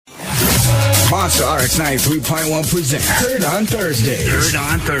Monster RX 93.1 presents Heard on Thursdays. Heard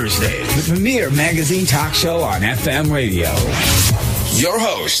on Thursdays. The premier magazine talk show on FM radio. Your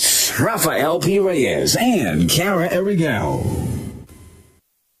hosts, Rafael P. Reyes and Kara Erigel.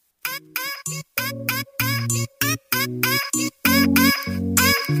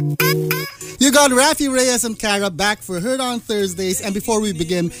 You got Rafi Reyes and Kara back for Heard on Thursdays. And before we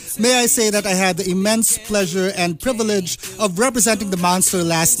begin, may I say that I had the immense pleasure and privilege of representing the Monster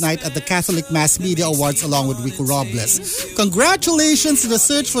last night at the Catholic Mass Media Awards along with Rico Robles. Congratulations to the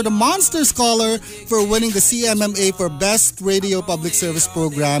Search for the Monster Scholar for winning the CMMA for Best Radio Public Service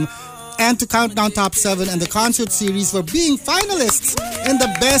Program, and to Countdown Top 7 and the concert series for being finalists in the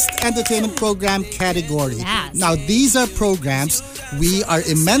Best Entertainment Program category. Yes. Now, these are programs we are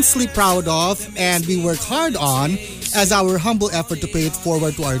immensely proud of and we work hard on as our humble effort to pay it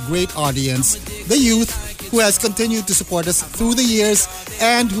forward to our great audience, the youth, who has continued to support us through the years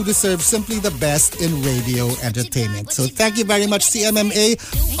and who deserve simply the best in radio entertainment. So thank you very much, CMMA.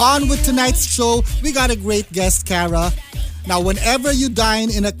 On with tonight's show, we got a great guest, Kara. Now, whenever you dine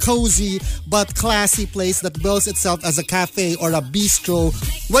in a cozy but classy place that bills itself as a cafe or a bistro,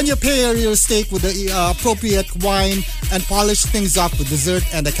 when you pair your steak with the appropriate wine and polish things up with dessert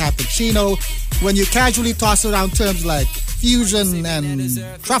and a cappuccino, when you casually toss around terms like fusion and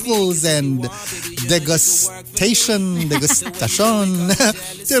truffles and degustation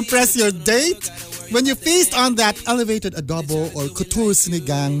to impress your date, when you feast on that elevated adobo or couture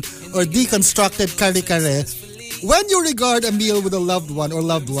sinigang or deconstructed kare-kare, when you regard a meal with a loved one or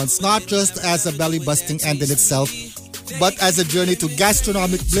loved ones not just as a belly-busting end in itself, but as a journey to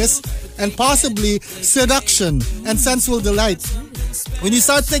gastronomic bliss and possibly seduction and sensual delight, when you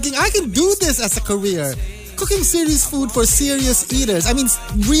start thinking, I can do this as a career, cooking serious food for serious eaters. I mean,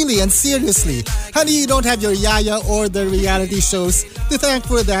 really and seriously. Honey, you don't have your yaya or the reality shows to thank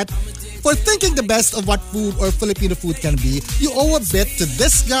for that. For thinking the best of what food or Filipino food can be, you owe a bit to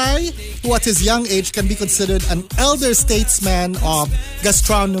this guy who at his young age can be considered an elder statesman of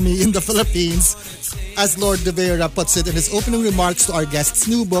gastronomy in the Philippines, as Lord De Vera puts it in his opening remarks to our guest's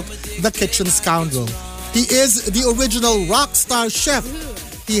new book, The Kitchen Scoundrel. He is the original rock star chef.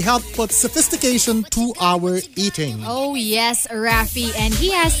 He helped put sophistication to our eating. Oh yes, Rafi, and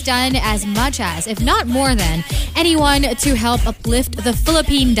he has done as much as, if not more than, anyone to help uplift the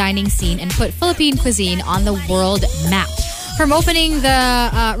Philippine dining scene and put Philippine cuisine on the world map. From opening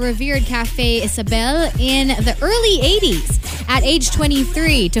the revered Cafe Isabel in the early 80s at age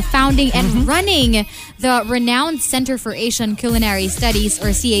 23 to founding and running the renowned Center for Asian Culinary Studies, or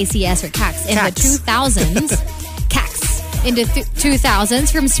CACS or CACS, in the 2000s. In the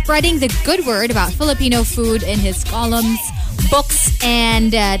 2000s, from spreading the good word about Filipino food in his columns, books,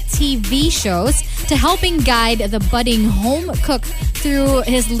 and TV shows, to helping guide the budding home cook through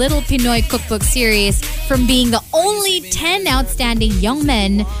his Little Pinoy Cookbook series, from being the only 10 outstanding young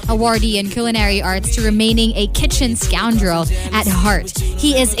men awardee in culinary arts to remaining a kitchen scoundrel at heart.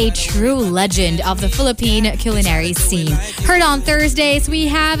 He is a true legend of the Philippine culinary scene. Heard on Thursdays, we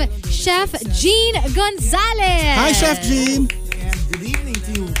have Chef Gene Gonzalez. Hi, Chef Gene. And good evening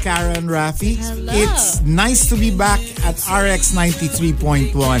to you, Kara and Rafi. Hello. It's nice to be back at RX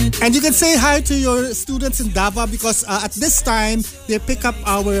 93.1. And you can say hi to your students in Davao because at this time, they pick up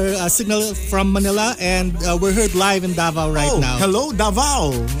our signal from Manila and we're heard live in Davao right now. Hello,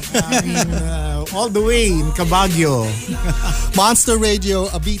 Davao. I mean, all the way in Cabaguio. Monster Radio,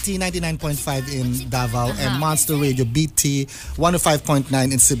 BT 99.5 in Davao, and Monster Radio, BT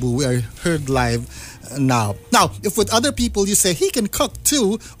 105.9 in Cebu. We are heard live now. Now, if with other people you say he can cook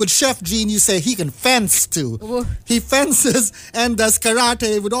too, with Chef Gene you say he can fence too. Ooh. He fences and does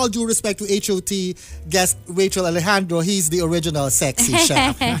karate. With all due respect to HOT guest Rachel Alejandro, he's the original sexy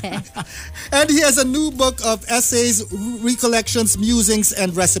chef. And he has a new book of essays, recollections, musings,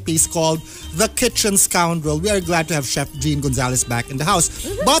 and recipes called The Kitchen Scoundrel. We are glad to have Chef Gene Gonzalez back in the house.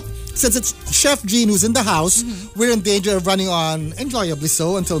 But since it's Chef Gene who's in the house, we're in danger of running on, enjoyably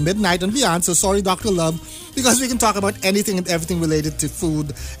so, until midnight and beyond. So sorry, Dr. Love, because we can talk about anything and everything related to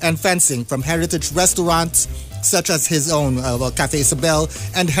food and fencing, from heritage restaurants such as his own Cafe Isabel,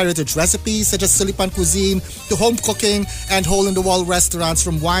 and heritage recipes such as Silipan cuisine, to home cooking and hole-in-the-wall restaurants,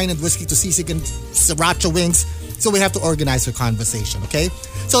 from wine and whiskey to sisig and sriracha wings. So we have to organize our conversation, okay?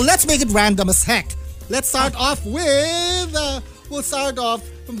 So let's make it random as heck. Let's start off with... we'll start off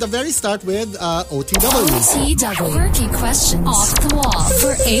from the very start with OTW. OTW. Quirky questions off the wall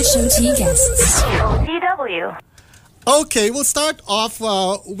for HOT guests. OTW. Okay, we'll start off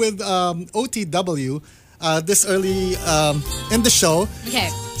with OTW this early in the show. Okay.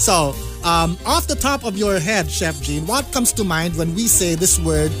 So, off the top of your head, Chef Gene, what comes to mind when we say this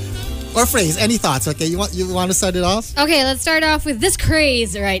word Or phrase. Any thoughts? Okay, you want to start it off? Okay, let's start off with this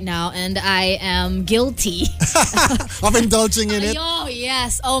craze right now, and I am guilty. Of indulging in it. Oh,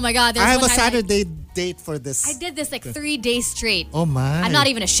 yes. Oh my God. There's I have a one time Saturday date for this. I did this like 3 days straight. Oh my. I'm not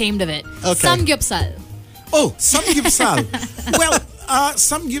even ashamed of it. Okay. Samgyupsal. Oh, samgyupsal. Well,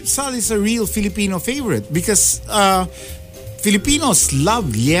 samgyupsal is a real Filipino favorite because Filipinos love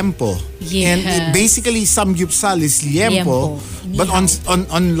liempo. Yes. And basically samgyupsal is liempo, but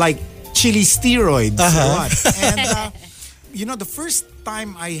on like chili steroids or what. And the first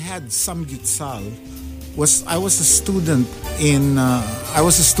time I had samgyupsal was I was a student in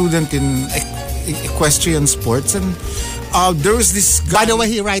equestrian sports, and there was this guy. By the way,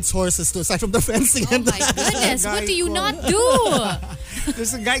 he rides horses too, aside from the fencing. Oh my goodness, what do you not do?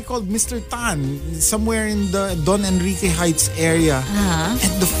 There's a guy called Mr. Tan somewhere in the Don Enrique Heights area.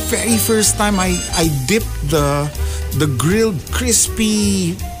 And the very first time I dipped the grilled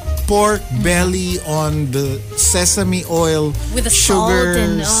crispy pork belly on the sesame oil with the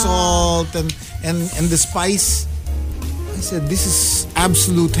sugar, salt and the spice. I said, this is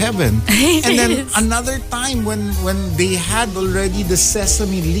absolute heaven. And then another time when they had already the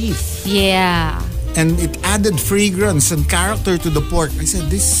sesame leaf. Yeah. And it added fragrance and character to the pork. I said,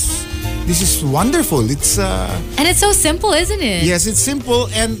 this is wonderful. It's and it's so simple, isn't it? yes, it's simple,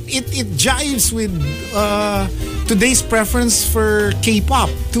 and it jives with today's preference for K-pop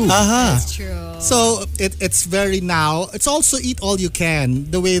too. That's true. So it's very now. It's also eat all you can.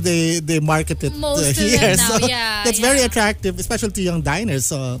 The way they market it Most of here. them now, So yeah, that's very attractive, especially to young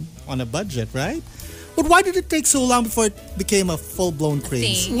diners on a budget, right? But why did it take so long before it became a full-blown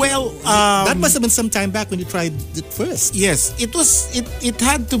craze? thing. Well, That must have been some time back when you tried it first. yes, it was. It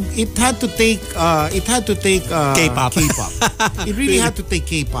had to take K-pop. It really had to take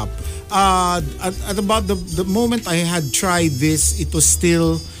K-pop. At about the moment I had tried this, it was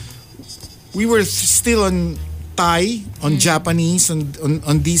still. We were still on Thai, on Japanese, on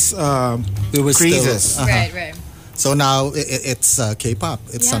these We were crazes. still, Right. So now it's K-pop.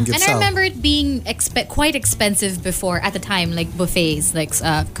 It's samgyeopsal. And I remember it being quite expensive before at the time, like buffets, like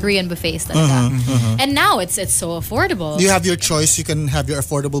Korean buffets. And now it's so affordable. You have your choice. You can have your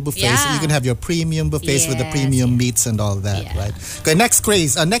affordable buffets. Yeah. You can have your premium buffets with the premium meats and all that, Yeah. right? Okay, next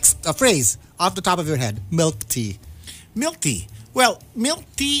craze. Next phrase off the top of your head. Milk tea. Milk tea. Well, milk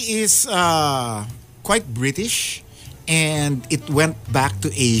tea is quite British, and it went back to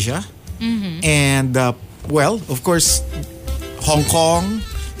Asia. And well, of course, Hong Kong.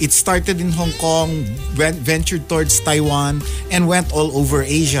 It started in Hong Kong, ventured towards Taiwan, and went all over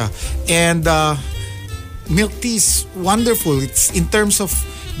Asia. And milk tea is wonderful. It's in terms of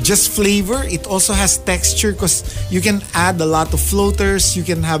just flavor. It also has texture because you can add a lot of floaters. You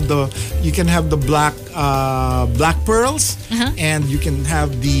can have the black pearls, and you can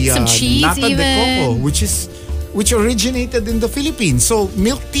have the Some cheese nata de even. coco, which originated in the Philippines. So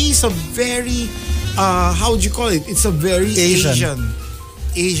milk tea is a very how would you call it? It's a very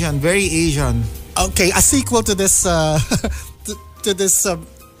Asian, very Asian. Okay, a sequel to this to this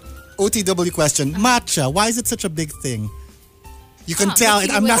OTW question. Matcha. Why is it such a big thing? You can tell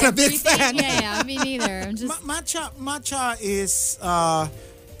it. I'm not a big fan. Yeah, me neither. I'm just Matcha is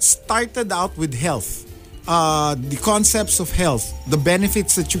started out with health. The concepts of health, the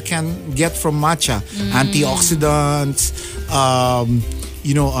benefits that you can get from matcha, antioxidants,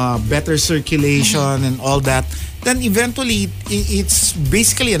 better circulation and all that. Then eventually, it's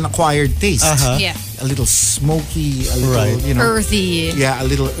basically an acquired taste. yeah, A little smoky, a little, Right. earthy. Yeah, a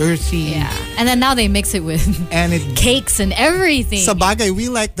little earthy. Yeah, and then now they mix it with And it cakes and everything. Sa bagay, we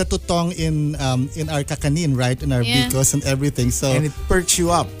like the tutong in our kakanin, right? In our Yeah. bicos and everything. So and it perks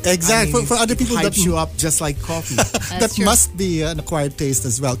you up. Exactly. I mean, For other it people that- hypes you up just like coffee. that true. must be an acquired taste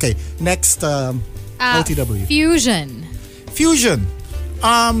as well. Okay, next OTW. Fusion. Fusion.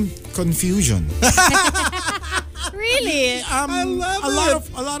 Confusion. Really? I love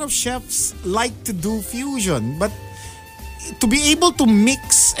A lot of chefs like to do fusion, but to be able to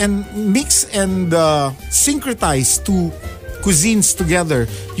mix and syncretize two cuisines together,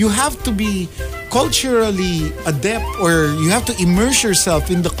 you have to be culturally adept, or you have to immerse yourself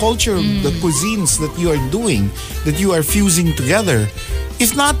in the culture of the cuisines that you are doing, that you are fusing together.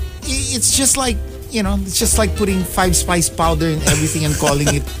 If not, it's just like putting 5 spice powder in everything and calling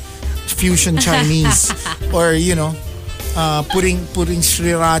it fusion Chinese, or putting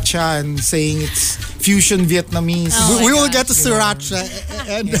sriracha and saying it's fusion Vietnamese. We will get to sriracha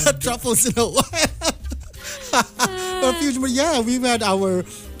and truffles in a while. But fusion, yeah, we've had our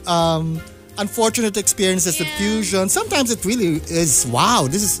unfortunate experiences with fusion. Sometimes it really is, wow,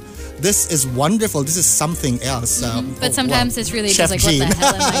 this is this is wonderful. This is something else. But sometimes it's really Chef just like, Jean. what the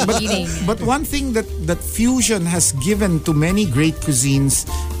hell am I eating? But one thing that fusion has given to many great cuisines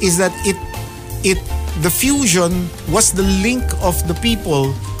is that the fusion was the link of the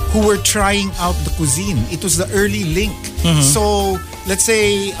people who were trying out the cuisine. It was the early link. So let's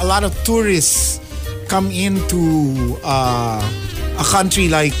say a lot of tourists come into a country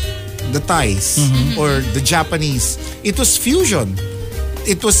like the Thais or the Japanese. It was fusion.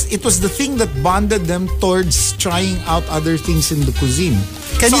 It was the thing that bonded them towards trying out other things in the cuisine.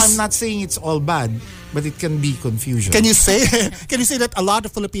 I'm not saying it's all bad, but it can be confusion. Can you say that a lot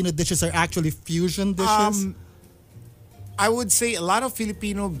of Filipino dishes are actually fusion dishes? I would say a lot of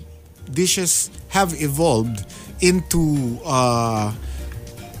Filipino dishes have evolved into how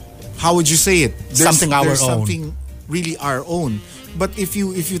would you say it? Something our own. Something really our own. But if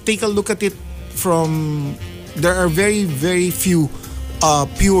you take a look at it from, there are very, very few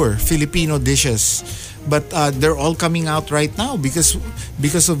pure Filipino dishes, but they're all coming out right now because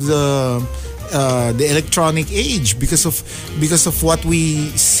of the electronic age, because of what we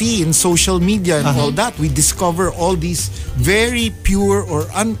see in social media and all that. We discover all these very pure or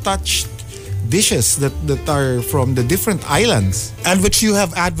untouched dishes that are from the different islands, and which you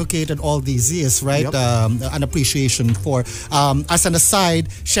have advocated all these years, right? Yep. An appreciation for. As an aside,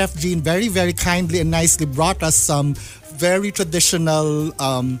 Chef Jean very, very kindly and nicely brought us some very traditional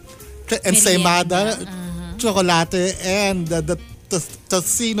ensaymada, chocolate, and the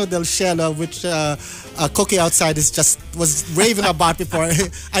tocino del cielo, which Cookie outside was raving about before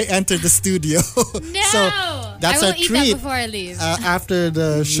I entered the studio. No! So that's I will our eat treat that before I leave. after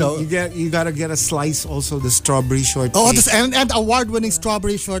the show. you gotta get a slice also, the strawberry shortcake. Oh, and award-winning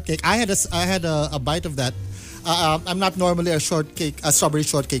strawberry shortcake. I had a bite of that. I'm not normally a strawberry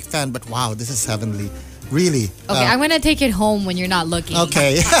shortcake fan, but wow, this is heavenly. Really. Okay, I'm gonna take it home when you're not looking.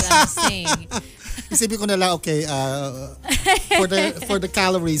 Okay. That's what I'm saying. Isipin ko na lang, okay, for the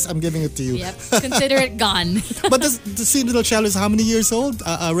calories, I'm giving it to you. Yep, consider it gone. But the tocino del cielo is how many years old?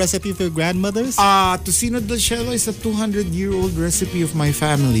 A recipe for your grandmothers? Tocino del cielo is a 200-year-old recipe of my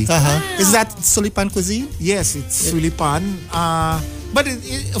family. Is that Sulipan cuisine? Yes, it's Sulipan. But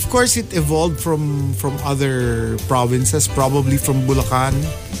of course, it evolved from other provinces, probably from Bulacan.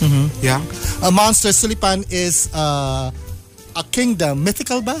 Yeah. Monster Sulipan is a kingdom,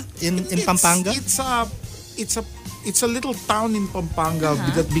 mythical ba in Pampanga? It's a little town in Pampanga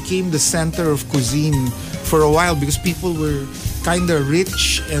that became the center of cuisine for a while because people were kind of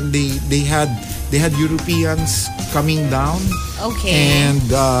rich and they had Europeans coming down. Okay. And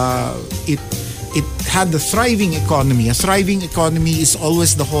it had a thriving economy. A thriving economy is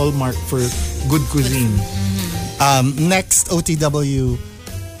always the hallmark for good cuisine. Next OTW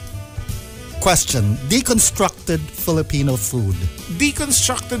question: deconstructed Filipino food.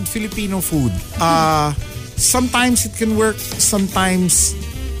 Deconstructed Filipino food. Sometimes it can work. Sometimes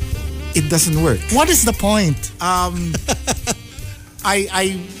it doesn't work. What is the point?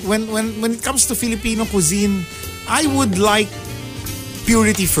 When it comes to Filipino cuisine, I would like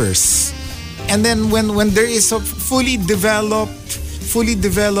purity first, and then when there is a fully developed, full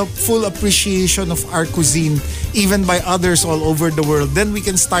appreciation of our cuisine, even by others all over the world, then we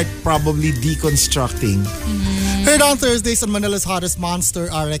can start probably deconstructing. Heard on Thursdays on Manila's hottest monster,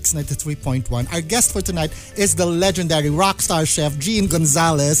 RX 93.1. Our guest for tonight is the legendary rock star chef Jean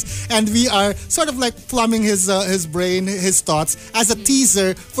Gonzalez, and we are sort of like plumbing his brain, his thoughts, as a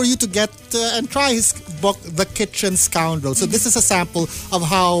teaser for you to get and try his book, The Kitchen Scoundrel. So this is a sample of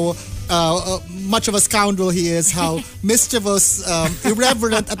how much of a scoundrel he is, how mischievous,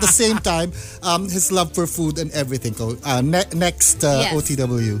 irreverent at the same time, his love for food and everything. Next, Yes.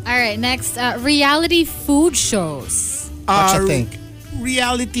 OTW. All right, next, reality food shows. What you think?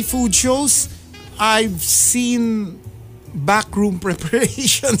 Reality food shows, I've seen backroom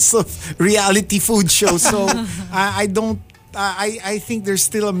preparations of reality food shows, so I don't. I think there's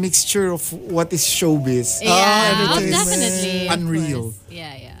still a mixture of what is showbiz. Yeah, entertainment. definitely. of Unreal. course.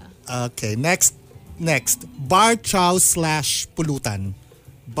 Yeah. Okay, next. Bar chow / pulutan.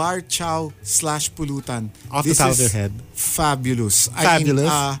 Bar chow / pulutan. Off the top of your head. Fabulous. Fabulous.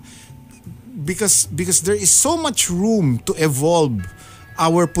 I mean, because there is so much room to evolve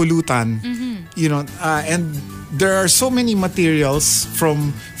our pulutan, and there are so many materials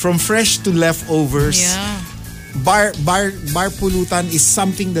from fresh to leftovers. Yeah. Bar pulutan is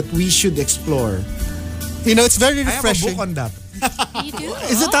something that we should explore. You know, it's very I have a refreshing. book on that. You do?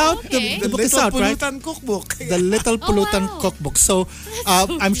 Is it out? Okay. The book is out, right? Pulutan Cookbook. The Little Pulutan wow. Cookbook. So,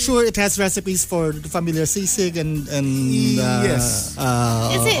 I'm sure it has recipes for the familiar sisig and Yes.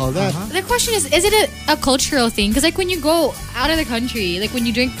 Is it, all that. The question is it a cultural thing? Because like when you go out of the country, like when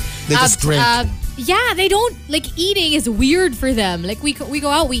you drink, They just drink. Yeah, they don't like eating is weird for them. Like we go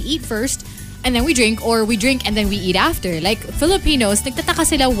out, we eat first, and then we drink, or we drink and then we eat after. Like Filipinos, nagtataka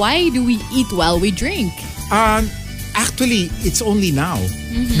sila, why do we eat while we drink? Actually, it's only now.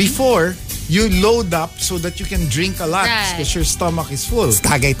 Before, you load up so that you can drink a lot Right. because your stomach is full.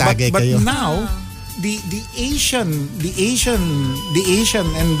 Tagay-tagay but kayo. now, the Asian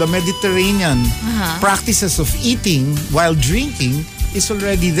and the Mediterranean practices of eating while drinking is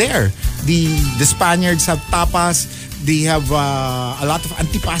already there. The Spaniards have tapas. They have a lot of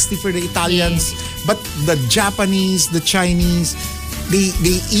antipasti for the Italians. But the Japanese, the Chinese,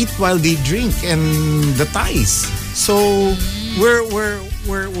 they eat while they drink, and the Thais. So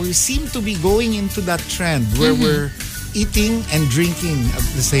we seem to be going into that trend where we're eating and drinking at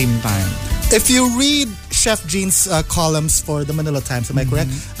the same time. If you read Chef Jean's columns for the Manila Times, am I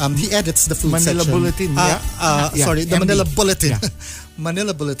correct? He edits the food Manila section. Bulletin, yeah. Sorry, the MB. Manila Bulletin. Yeah.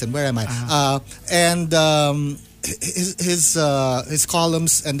 Manila Bulletin. Where am I? And his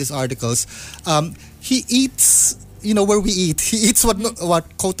columns and his articles. He eats. You know where we eat. He eats what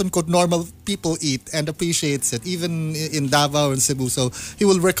quote unquote normal people eat and appreciates it. Even in Davao and Cebu, so he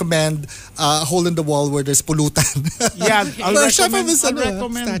will recommend a hole in the wall where there's pulutan. Yeah, I'll For a chef recommend, of his, I'll ano,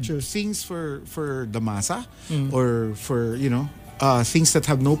 recommend stature. things for the masa or for things that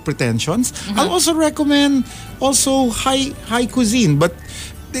have no pretensions. I'll also recommend high cuisine, but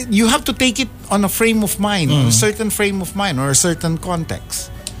you have to take it on a frame of mind, a certain frame of mind or a certain context.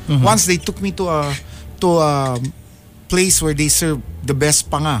 Once they took me to a place where they serve the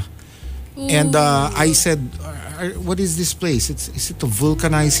best panga. And I said, what is this place? Is it a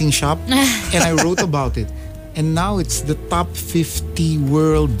vulcanizing shop? And I wrote about it. And now it's the top 50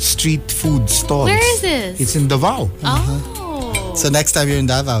 world street food stalls. Where is this? It's in Davao. Oh. So next time you're in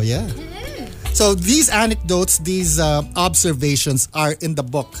Davao, yeah. So these anecdotes, these observations are in the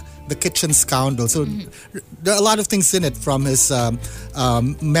book, The Kitchen Scoundrel. So there are a lot of things in it, from his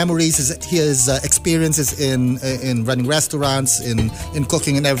memories, his experiences in running restaurants, in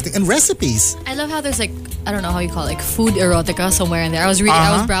cooking and everything, and recipes. I love how there's like, I don't know how you call it, like food erotica somewhere in there. I was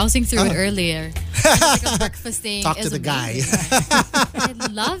browsing through it earlier. Like a breakfast thing. Talk to is the guy. I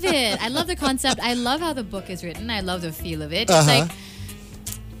love it. I love the concept. I love how the book is written. I love the feel of it. It's like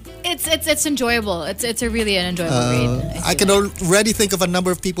it's enjoyable. It's a really an enjoyable read. I can already think of a number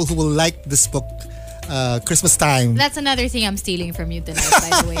of people who will like this book Christmas time. That's another thing I'm stealing from you tonight,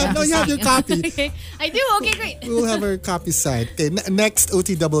 by the way. I'm No, you have your stealing. copy. Okay. I do? Okay, great. We'll have our copy side. Okay, next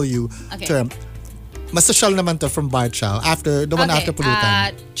OTW Okay. term. Mas social naman to from Bar Chow. After, the one after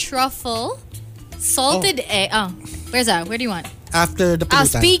pulutan. Truffle, salted egg. Oh, where's that? Where do you want? After the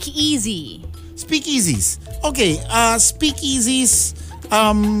pulutan. Speak easy. Speakeasies. Okay, speakeasies,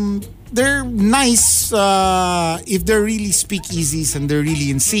 they're nice if they're really speakeasies and they're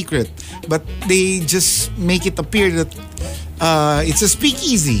really in secret. But they just make it appear that it's a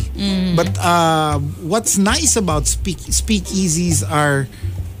speakeasy. But what's nice about speakeasies are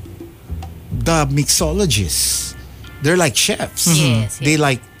the mixologists. They're like chefs. Yes, They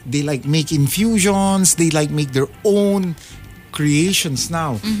like make infusions. They like make their own creations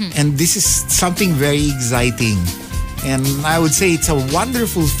now. And this is something very exciting. And I would say it's a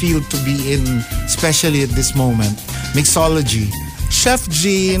wonderful field to be in, especially at this moment. Mixology. Chef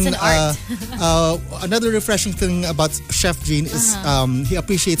Jean, It's an art. another refreshing thing about Chef Jean is he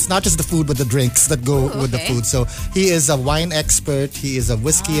appreciates not just the food but the drinks that go with the okay. food. So he is a wine expert, he is a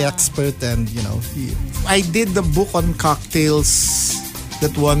whiskey expert, and I did the book on cocktails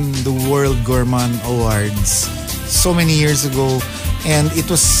that won the World Gourmand Awards so many years ago. And it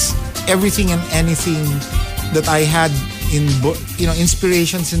was everything and anything that I had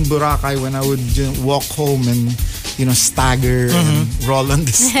inspirations in Boracay when I would walk home and stagger and roll on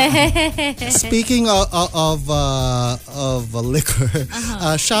the sand. Speaking of liquor,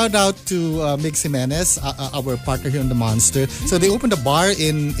 shout out to Migs Jimenez, our partner here on The Monster. So they opened a bar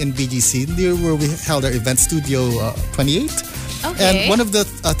in BGC, near where we held our event, Studio 28. Okay. And one of the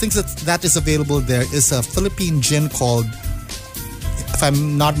things that is available there is a Philippine gin called, if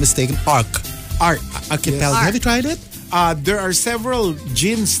I'm not mistaken, Archipelago. Arc. Have you tried it? There are several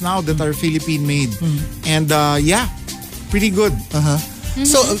gins now that are Philippine made. And pretty good.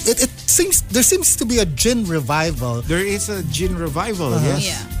 So there seems to be a gin revival. There is a gin revival, yes.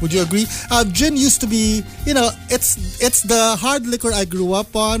 Yeah. Would you agree? Gin used to be, it's the hard liquor I grew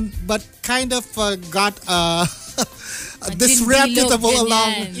up on, but kind of got disreputable Gin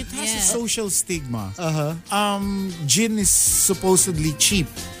along. bilog, It has a yeah. social stigma. Gin is supposedly cheap.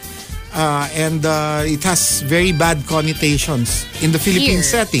 And it has very bad connotations in the Philippine Here.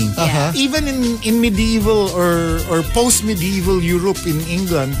 setting. Yeah. Even in medieval or post-medieval Europe in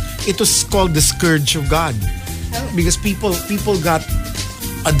England, it was called the scourge of God. Because people got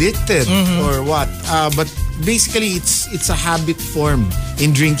addicted or what. But basically, it's a habit form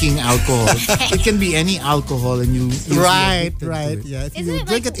in drinking alcohol. It can be any alcohol, and you'll be Right, addicted to right. it. Yeah, if Isn't you it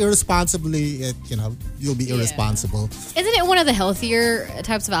drink like- it irresponsibly, you'll be irresponsible. Isn't it one of the healthier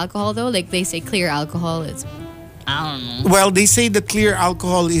types of alcohol though? Like they say clear alcohol is I don't know. Well, they say that clear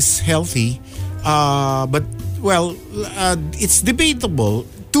alcohol is healthy, but it's debatable.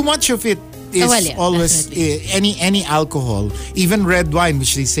 Too much of it is always any alcohol, even red wine,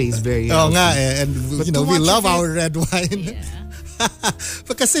 which they say is very Oh healthy. nga eh. And But we too much love of it- our red wine.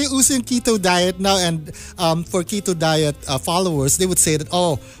 But kasi uso yung keto diet now, and for keto diet followers, they would say that,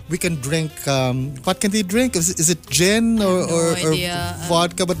 we can drink, what can they drink? Is it gin or idea.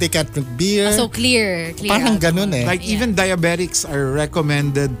 vodka, but they can't drink beer? So clear Parang alcohol. ganun eh. Like even diabetics are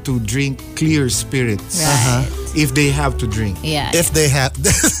recommended to drink clear spirits Right. if they have to drink. Yeah. If they have,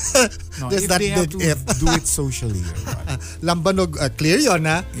 No, there's if that they have big to if. do it socially or what. Lambanog, clear yun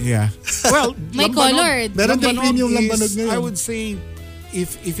ha? Yeah. Well, May color. Meron din Lambanog premium is, lambanog ngayon. I would say,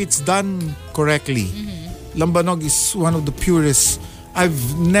 if it's done correctly, lambanog is one of the purest.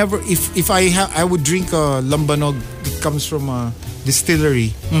 I've never, if I would drink a lambanog that comes from a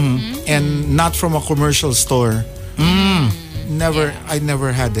distillery and not from a commercial store. I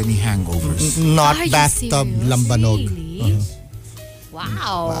never had any hangovers. Not Are you bathtub serious? lambanog. Really?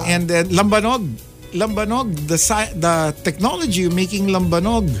 Wow. And then lambanog, the technology of making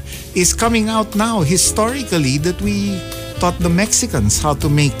lambanog is coming out now historically that we taught the Mexicans how to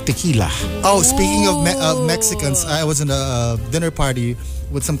make tequila. Oh, speaking of Mexicans, I was in a dinner party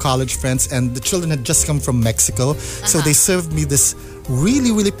with some college friends, and the children had just come from Mexico. So they served me this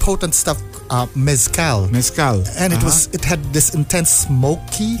really, really potent stuff, mezcal. Mezcal. And it had this intense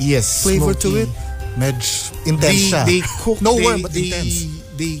smoky Yes, flavor to smoky. it. Medj intense siya. They cook. No they, worm, but they, intense.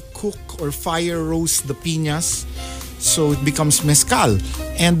 They cook or fire roast the piñas, so it becomes mezcal.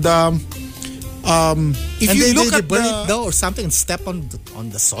 And if And you they look at burn the, it though or something and step on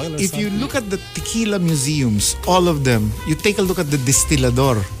the soil or if you something. look at the tequila museums, all of them, you take a look at the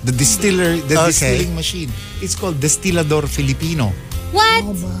distillador, the distilling machine. It's called Distillador Filipino. What?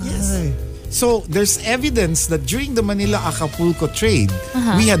 Yes. So there's evidence that during the Manila-Acapulco trade,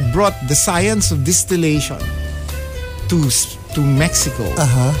 we had brought the science of distillation to Mexico.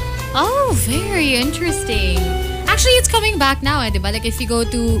 Oh, very interesting. Actually, it's coming back now, diba? Like if you go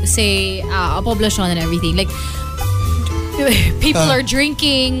to, say, a poblacion and everything, like people are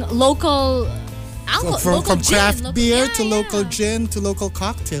drinking local alcohol, From local gin, craft local- beer yeah, to yeah. local gin to local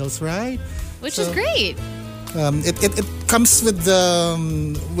cocktails, right? Which is great. It comes with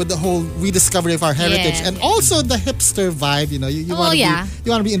the whole rediscovery of our heritage, Yes, and yes. also the hipster vibe. You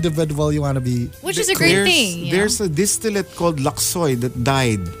want to be individual. You want to be Which is a great thing. There's a distillate called Laksoy that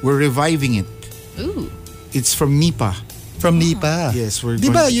died. We're reviving it. Ooh. It's from Nipa. from Nipa. Yes, we're Di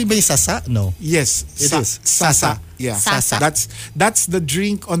ba going- yung may sasa? No. Yes, It is. Sasa. Yeah, Sasa. That's the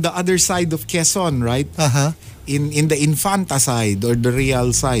drink on the other side of Quezon, right? Uh-huh. In the Infanta side or the Real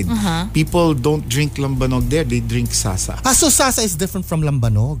side, people don't drink lambanog there. They drink Sasa. So sasa is different from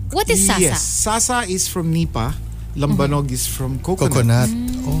lambanog. What is sasa? Yes, Sasa is from Nipa. Lambanog is from coconut. Coconut.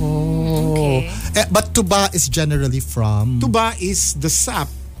 Oh. Okay. But tuba is generally from... Tuba is the sap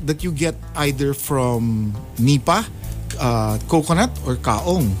that you get either from Nipa, coconut, or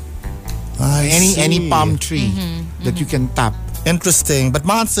kaong. I see. Any palm tree that you can tap. Interesting. But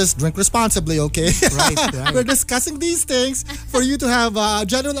monsters, drink responsibly, okay? Right. We're discussing these things for you to have a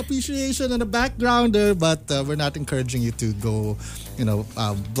general appreciation and a backgrounder, but we're not encouraging you to go,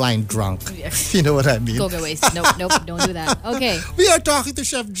 blind drunk. You know what I mean? Go wasted. Nope, don't do that. Okay. We are talking to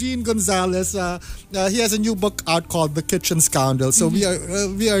Chef Gene Gonzalez. He has a new book out called The Kitchen Scoundrel. So we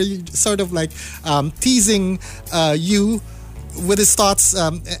are sort of like teasing you with his thoughts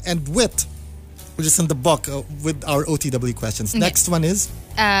and wit, which is in the book with our OTW questions. Next one is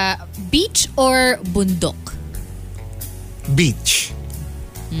Beach or bundok? Beach.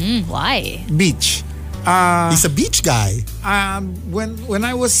 Why? Beach. he's a beach guy. When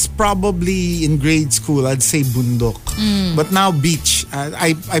I was probably in grade school, I'd say bundok. But now beach.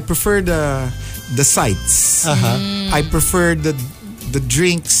 I prefer the sights. I prefer the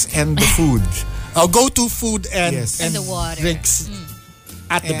drinks and the food. I'll go to food and, Yes. And the water. drinks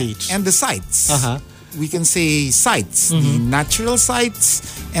at the beach. And the sights. We can say sights. The natural sights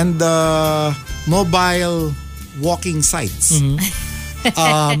and the mobile walking sites.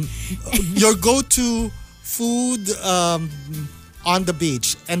 Your go-to food on the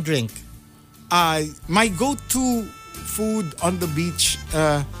beach and drink. My go-to food on the beach,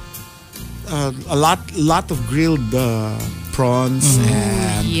 a lot of grilled prawns,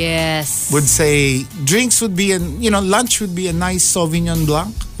 and Yes. would say drinks would be lunch would be a nice Sauvignon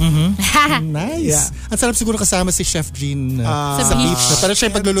Blanc. Nice. Yeah. Ang sarap siguro kasama si Chef Jean sa Sa beach. beach. Pero siya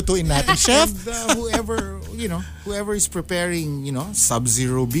yung paglulutuin natin. Chef? And, whoever is preparing,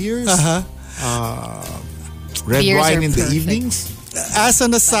 Sub-Zero beers, red Beers wine are in the perfect. evenings. As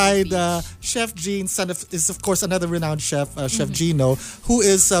an aside, Chef Jean is of course another renowned chef, Chef Gino, who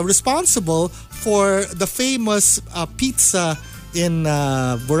is responsible for the famous pizza in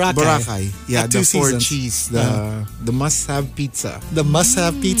Boracay. Boracay. Yeah, at the Two four Seasons. cheese, the must-have pizza. The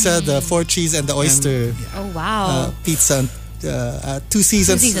must-have pizza, the 4 cheese, and the oyster Oh, wow. pizza. Two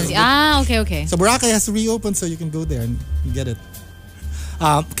Seasons. 2 seasons. Okay. So Boracay has reopened, so you can go there and get it.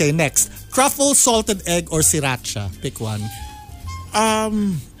 Okay, next. Truffle, salted egg, or sriracha. Pick one.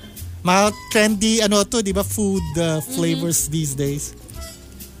 Mga trendy, di ba, food flavors these days.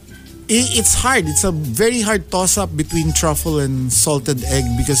 It's hard. It's a very hard toss-up between truffle and salted egg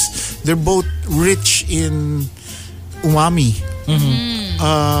because they're both rich in umami.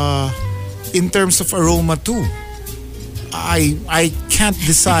 In terms of aroma too. I can't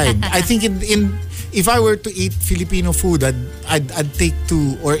decide. I think if I were to eat Filipino food, I'd take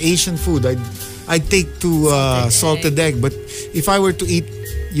to, or Asian food, I'd take to salted egg. But if I were to eat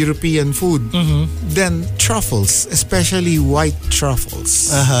European food, then truffles, especially white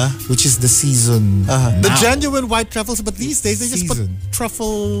truffles, which is the season. The now. genuine white truffles, but these days they just put Season.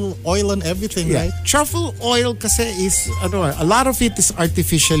 truffle oil on everything, Yeah. right? Truffle oil kasi is, a lot of it is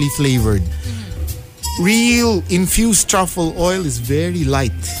artificially flavored. Real infused truffle oil is very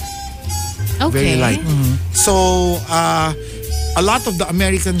light. Okay. Very light. So, a lot of the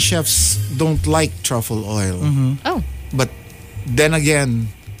American chefs don't like truffle oil. Oh. But then again,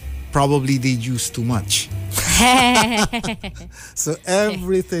 probably they use too much. So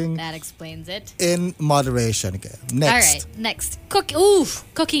everything That explains it. in moderation. Okay. Next. All right. Next.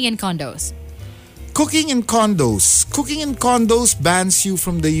 Cooking in condos. Cooking in condos. Cooking in condos bans you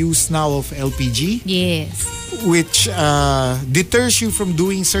from the use now of LPG, Yes. which deters you from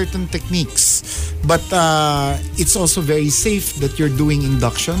doing certain techniques. But it's also very safe that you're doing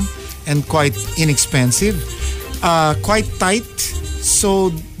induction and quite inexpensive, quite tight. So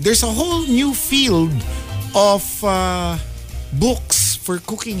there's a whole new field of books for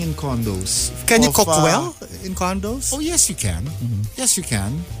cooking in condos. Can you Of, cook well in condos? Oh, yes, you can. Yes, you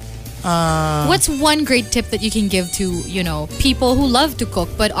can. What's one great tip that you can give to, people who love to cook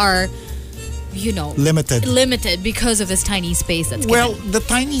but are, Limited. because of this tiny space that's Well, given? the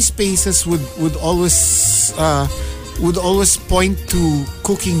tiny spaces would always point to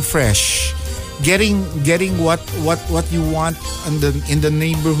cooking fresh, getting what you want in the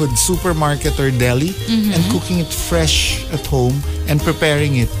neighborhood supermarket or deli, and cooking it fresh at home and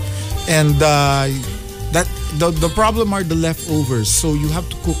preparing it. And that the problem are the leftovers, so you have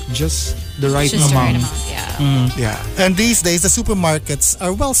to cook just the right Just the right amount. amount, yeah. Yeah. And these days, the supermarkets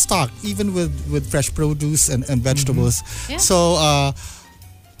are well stocked, even with fresh produce and vegetables. Yeah. So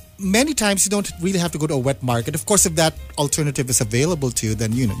many times you don't really have to go to a wet market. Of course, if that alternative is available to you,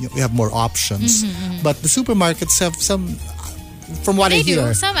 then you have more options. But the supermarkets have some, from what I They hear,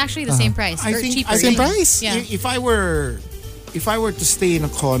 do. Some actually the same price. I or think- cheaper. I same think- price. Yeah. If I were to stay in a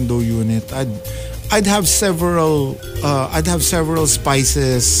condo unit, I'd have several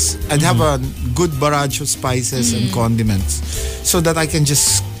spices. I'd have a good barrage of spices and condiments, so that I can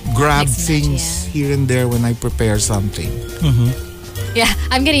just grab Mix and match, things yeah. here and there when I prepare something. Yeah,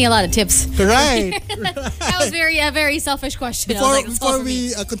 I'm getting a lot of tips. right? That was a very selfish question. I was like, that's all Before for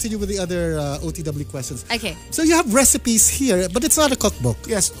me. we continue with the other OTW questions, Okay. so you have recipes here, but it's not a cookbook.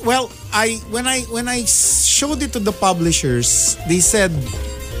 Yes. Well, when I showed it to the publishers, they said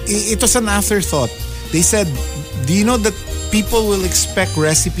it was an afterthought. They said, "Do you know that people will expect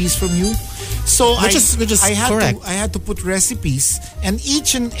recipes from you?" So Which is correct. I had to put recipes, and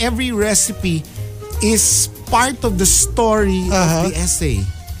each and every recipe is part of the story of the essay.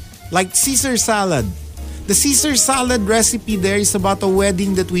 Like Caesar salad. The Caesar salad recipe there is about a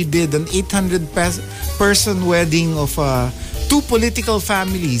wedding that we did, an 800-person wedding of two political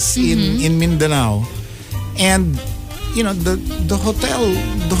families in Mindanao. And the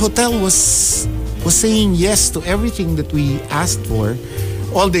hotel was saying yes to everything that we asked for.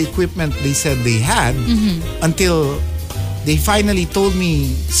 All the equipment they said they had, until they finally told me,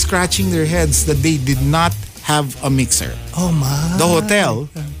 scratching their heads, that they did not have a mixer. Oh my! The hotel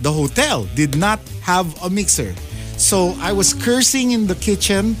the hotel did not have a mixer. So I was cursing in the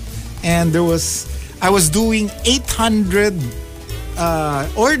kitchen, and I was doing 800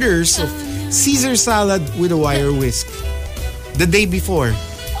 orders of Caesar salad with a wire whisk the day before.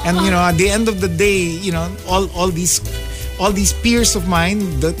 And at the end of the day, all these peers of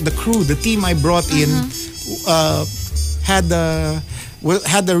mine, the crew, the team I brought in,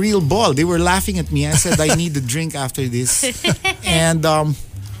 had a real ball. They were laughing at me. I said I need a drink after this, and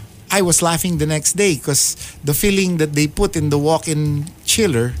I was laughing the next day because the filling that they put in the walk-in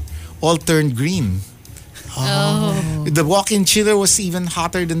chiller all turned green. The walk-in chiller was even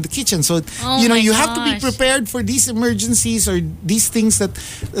hotter than the kitchen. So you have to be prepared for these emergencies or these things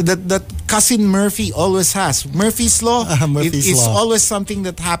that cousin Murphy always has. Murphy's law. It's always something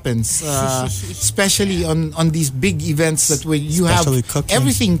that happens, especially on these big events that where you Especially have cooking.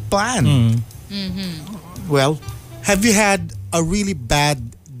 everything planned. Well, Have you had a really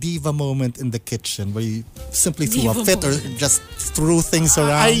bad diva moment in the kitchen where you simply threw a fit or just threw things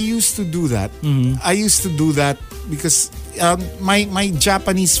around? I used to do that. I used to do that because my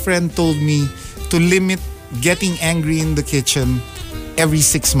Japanese friend told me to limit getting angry in the kitchen every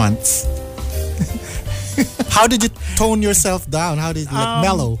 6 months. How did you tone yourself down? How did you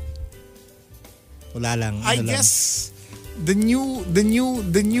mellow? Wala lang. I ano lang. guess the new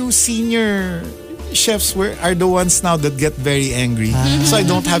senior chefs are the ones now that get very angry. So I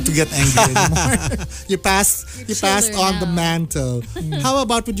don't have to get angry anymore. You passed on the mantle. How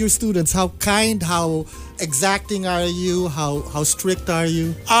about with your students? How kind, how exacting are you? How strict are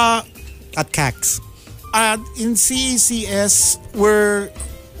you? At CACS. In CACS, we're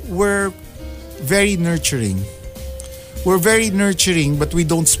very nurturing. We're very nurturing, but we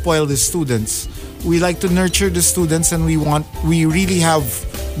don't spoil the students. We like to nurture the students, and we really have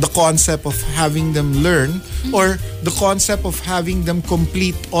the concept of having them learn or the concept of having them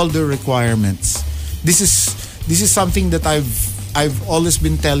complete all the requirements. This is something that I've always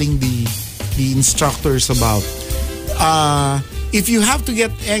been telling the instructors about. If you have to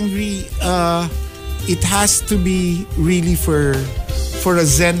get angry, it has to be really for a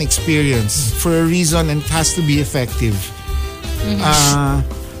Zen experience, for a reason, and it has to be effective.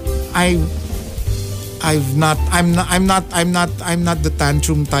 I'm not the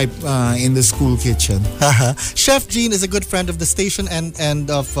tantrum type in the school kitchen. Chef Gene is a good friend of the station and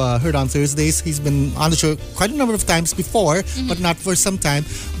of Heard on Thursdays. He's been on the show quite a number of times before, but not for some time.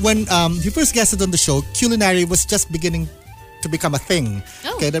 When he first guested on the show, culinary was just beginning to become a thing.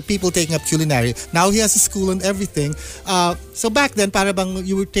 Okay, there are people taking up culinary. Now he has a school and everything. So back then, para bang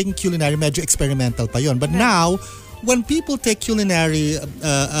you were taking culinary, medyo experimental pa yon. But now, when people take culinary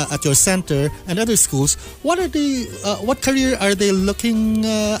at your center and other schools, what career are they looking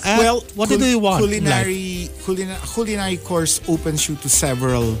at? Well, what do they want? Culinary course opens you to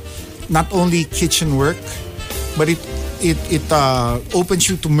several, not only kitchen work, but it opens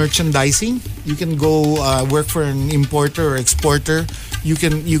you to merchandising. You can go work for an importer or exporter. You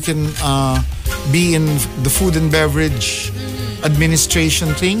can be in the food and beverage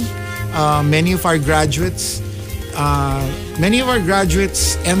administration thing. Many of our graduates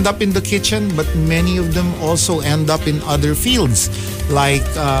end up in the kitchen, but many of them also end up in other fields like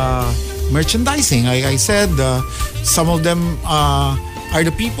merchandising. Like I said, some of them are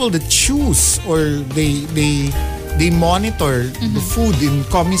the people that choose or they monitor the food in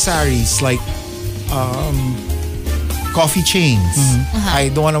commissaries like coffee chains. I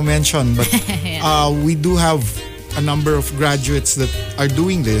don't want to mention, but we do have a number of graduates that are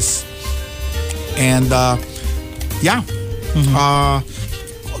doing this. And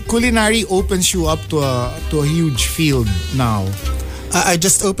culinary opens you up to a huge field now. I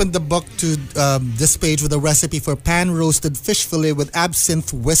just opened the book to this page with a recipe for pan-roasted fish fillet with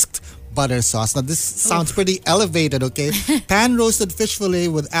absinthe whisked butter sauce. Now this sounds pretty elevated, okay? Pan-roasted fish fillet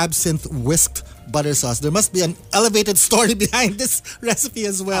with absinthe whisked butter sauce. There must be an elevated story behind this recipe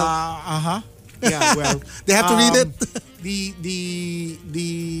as well. Yeah, well, they have to read it.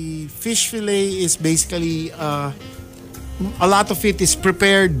 The fish fillet is basically a lot of it is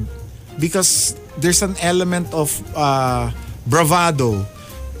prepared because there's an element of bravado.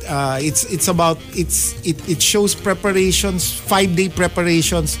 It shows preparations, 5-day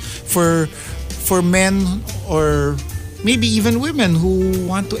preparations for men or maybe even women who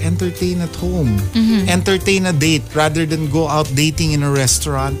want to entertain at home, entertain a date rather than go out dating in a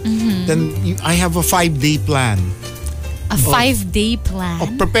restaurant. Then I have a 5-day plan. A 5-day plan?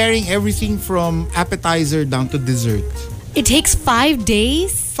 Of preparing everything from appetizer down to dessert. It takes 5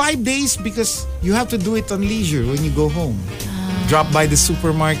 days? 5 days because you have to do it on leisure when you go home. Drop by the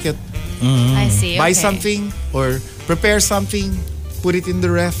supermarket, I see. buy okay. something or prepare something, put it in the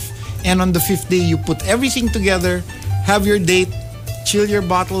ref, and on the 5th day, you put everything together, have your date, chill your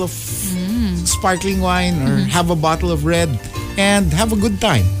bottle of sparkling wine or have a bottle of red, and have a good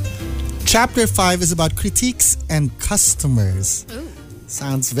time. Chapter 5 is about critiques and customers. Ooh.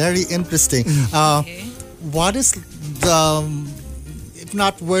 Sounds very interesting. What is the, if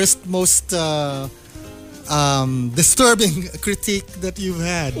not worst, most disturbing critique that you've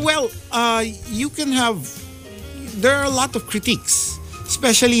had? Well, you can have. There are a lot of critiques,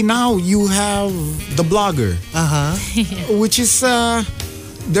 especially now. You have the blogger, which is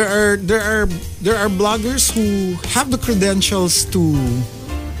there are bloggers who have the credentials to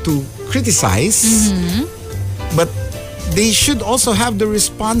criticize, but they should also have the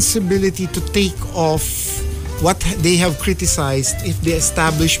responsibility to take off what they have criticized if the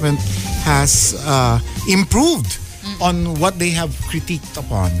establishment has improved on what they have critiqued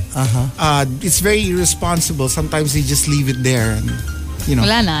upon. It's very irresponsible. Sometimes they just leave it there and, you know.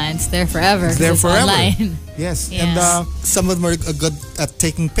 Wala na, it's there forever. It's there forever. Online. Yes. Yeah. And Some of them are good at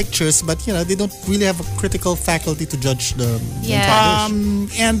taking pictures, but they don't really have a critical faculty to judge the entire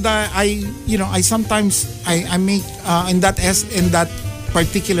dish. and I sometimes I make in that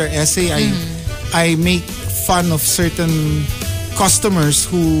particular essay I make fun of certain customers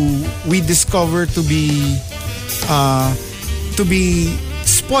who we discover to be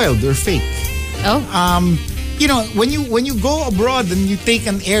spoiled or fake. Oh. When you go abroad and you take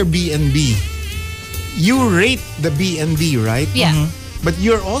an Airbnb, you rate the B&B, right? Yeah. But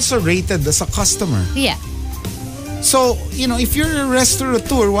you're also rated as a customer. Yeah. So, if you're a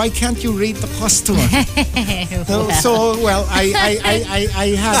restaurateur, why can't you rate the customer? I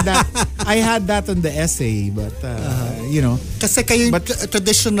had that. I had that on the essay, but Kasi kayo yung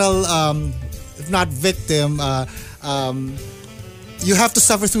traditional, if not victim, you have to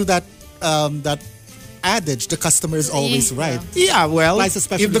suffer through that adage, the customer is always right. Yeah, well, Applies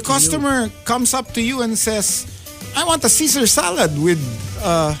especially if the to you. customer comes up to you and says, I want a Caesar salad with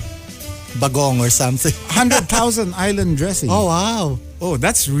Bagong or something. 100,000 island dressing. Oh, wow. Oh,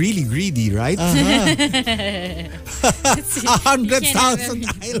 that's really greedy, right? 100,000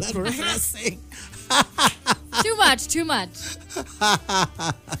 island dressing. Too much.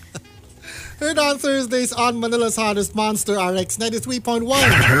 Heard on Thursdays on Manila's hottest Monster RX 93.1.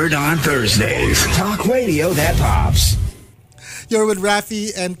 Heard on Thursdays. Talk radio that pops. You're with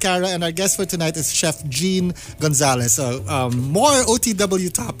Rafi and Cara, and our guest for tonight is Chef Jean Gonzalez. So, more OTW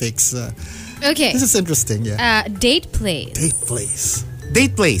topics. Okay. This is interesting, yeah. Date place. Date place.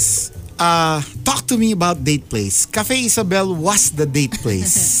 Date place. Talk to me about date place. Cafe Isabel was the date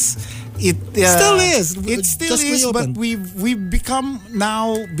place. It Still is. It still Just is, reopened. but we've become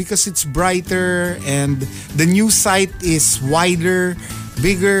now, because it's brighter and the new site is wider,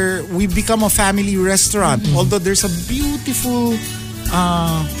 bigger. We've become a family restaurant. Although there's a beautiful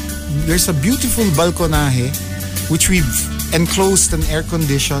balconaje, which we've enclosed and air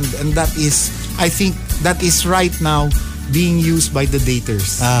conditioned, and that is, I think, that is right now being used by the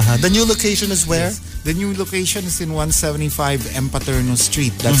daters. The new location is where? Yes. The new location is in 175 M. Paterno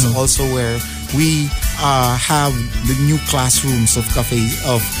Street. That's also where we have the new classrooms of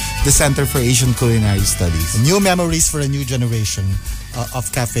the Center for Asian Culinary Studies. New memories for a new generation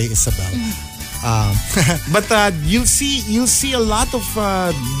of Cafe Isabel. But you'll see a lot of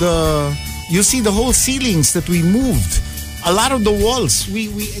you'll see the whole ceilings that we moved. A lot of the walls, we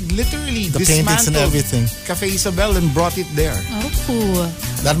literally The paintings and dismantled everything. Cafe Isabel and brought it there. Oh.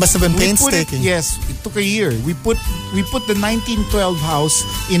 That must have been We put it, painstaking. yes, it took a year. We put the 1912 house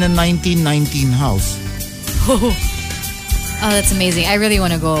in a 1919 house. Oh, that's amazing. I really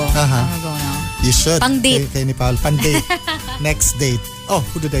want to go. I want to go now. You should. Pang date. Kay ni Paul. Pang date. Next date. Oh,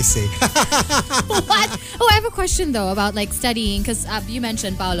 who did I say? What? Oh, I have a question though about like studying, because you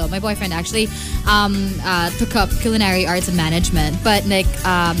mentioned Paolo, my boyfriend actually took up culinary arts and management, but like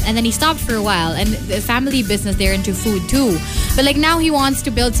and then he stopped for a while, and the family business, they're into food too, but like now he wants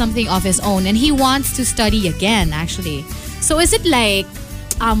to build something of his own and he wants to study again actually. So is it like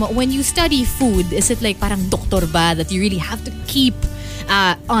when you study food, is it like parang doktor ba that you really have to keep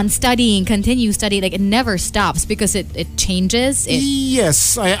on studying, continue studying, like it never stops because it changes?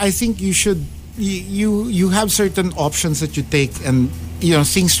 Yes, I think you should. You have certain options that you take, and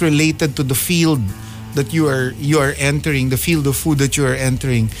things related to the field that you are entering, the field of food that you are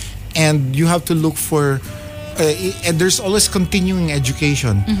entering, and you have to look for. And there's always continuing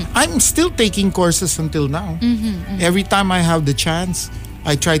education. I'm still taking courses until now. Every time I have the chance,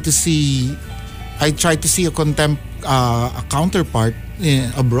 I try to see a counterpart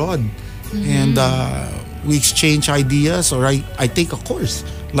abroad, and we exchange ideas, or I take a course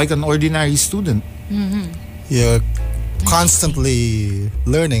like an ordinary student. You're constantly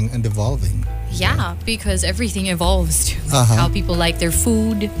learning and evolving. Yeah, because everything evolves to how people like their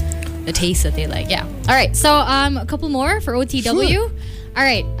food, the taste that they like. Yeah. All right. So a couple more for OTW. Sure. All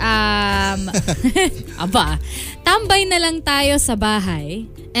right. Aba, tambay na lang tayo sa bahay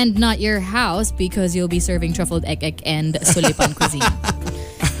and not your house because you'll be serving truffled egg and sulipan cuisine.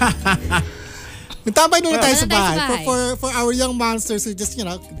 Tambay na tayo sa Tambay sa bahay. bahay. For our young monsters who just,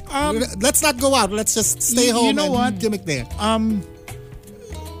 let's not go out. Let's just stay home you know and what? gimmick there.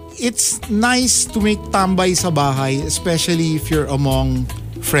 It's nice to make tambay sa bahay, especially if you're among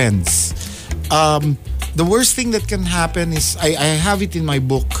friends. The worst thing that can happen is, I have it in my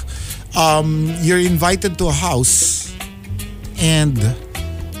book, you're invited to a house and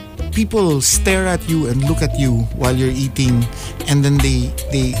people stare at you and look at you while you're eating, and then they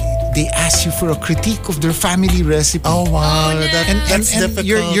ask you for a critique of their family recipe. Oh wow, that's and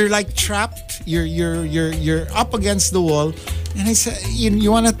difficult. you're like trapped. You're up against the wall, and I said,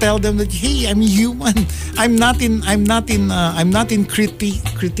 you want to tell them that, hey, I'm human. I'm not in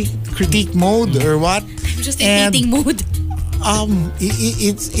critique mode or what. I'm just in eating mood.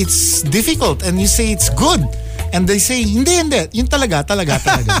 It's difficult, and you say it's good, and they say hindi, yun talaga.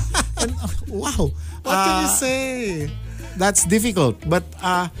 And, wow, What can you say? that's difficult. But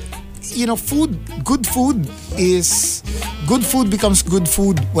good food becomes good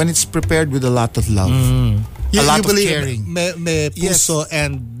food when it's prepared with a lot of love. A lot You of believe caring. may pulso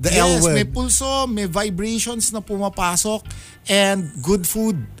and the L Yes, word. may pulso, may vibrations na pumapasok, and good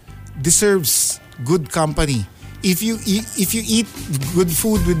food deserves good company. If you eat good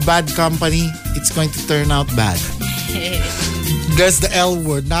food with bad company, it's going to turn out bad. There's the L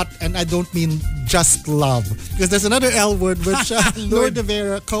word, and I don't mean just love, because there's another L word which Lord De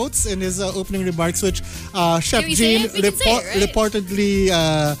Vera quotes in his opening remarks, which Chef Can we say Jean it? We can say it, right? reportedly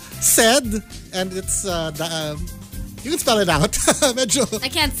said, and it's you can spell it out. Medyo, I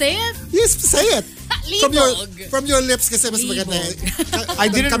can't say it. yes, say it Libog. from your lips, kasi mas maganda. I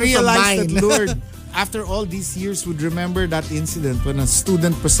didn't Coming from realize that mine. Lord, after all these years, would remember that incident when a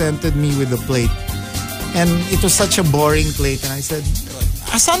student presented me with a plate. And it was such a boring plate. And I said,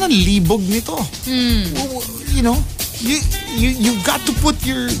 asan ang libog nito? You know, you got to put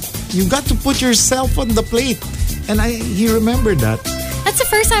yourself on the plate. And he remembered that. That's the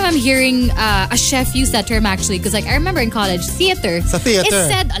first time I'm hearing a chef use that term, actually, because I remember in college, theater. Sa theater. It's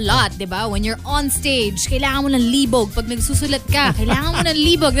said a lot, di ba? When you're on stage, kailangan mo ng libog. Pag nagsusulat ka, kailangan mo ng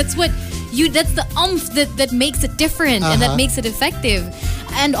libog. That's the umph that makes it different and that makes it effective.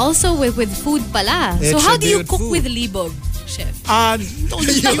 And also with food pala. It So how should do be you with cook food. with libog, chef? Meron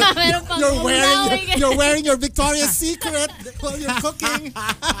pang You're wearing your Victoria's Secret while you're cooking.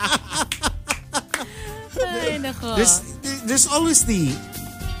 Ay, nako. There's always the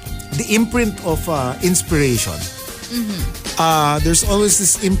imprint of inspiration. There's always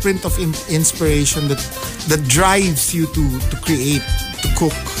this imprint of inspiration that drives you to create, to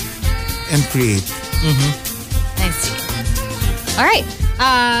cook, and create. I see. All right.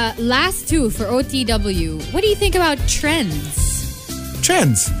 Last two for OTW. What do you think about trends?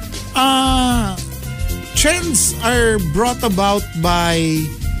 Trends. Trends are brought about by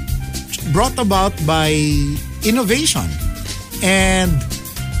innovation. And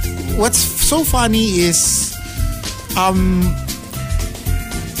what's so funny is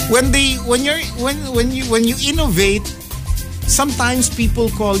when you innovate, sometimes people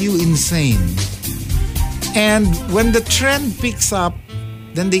call you insane. And when the trend picks up,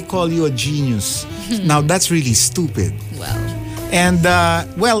 then they call you a genius. Now that's really stupid. Well, And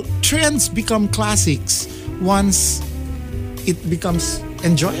trends become classics once it becomes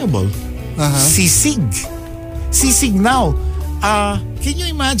enjoyable. Sisig now. Can you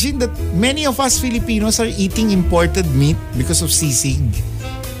imagine that many of us Filipinos are eating imported meat because of sisig?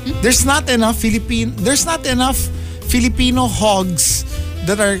 There's not enough Filipino hogs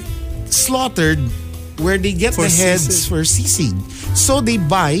that are slaughtered where they get For the heads sisig. for sisig. So they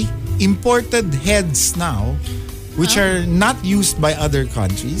buy imported heads now, which are not used by other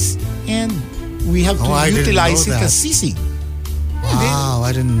countries, and we have I to didn't utilize know it that. as sisig. Wow,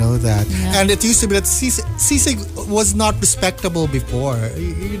 I didn't know that. And it used to be that sisig was not respectable before.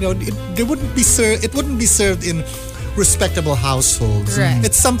 It wouldn't be served in respectable households. Right.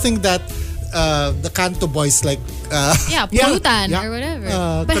 It's something that the Kanto boys like. pulutan yeah. or whatever.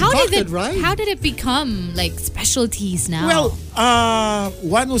 But right? How did it become like specialties now? Well,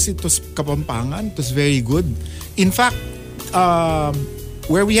 one was it was Kapampangan. It was very good. In fact,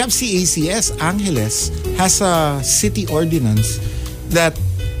 where we have CACS, Angeles has a city ordinance that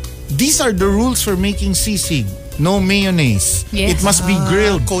these are the rules for making sisig. no mayonnaise. Yes. It must be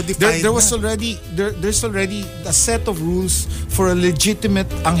grilled. Codified There was na. already there's already a set of rules for a legitimate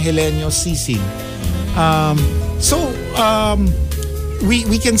Angeleno sisig.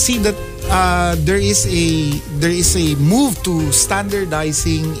 We can see that there is a move to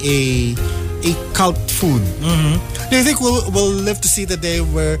standardizing a cult food. Do you think we'll live to see the day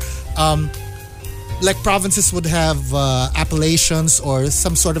where like provinces would have appellations or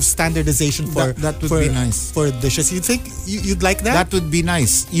some sort of standardization for That would be nice. for dishes? You think you'd like that? That would be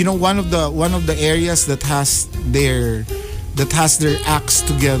nice. You know, one of the areas that has their acts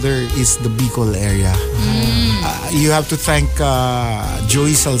together is the Bicol area. You have to thank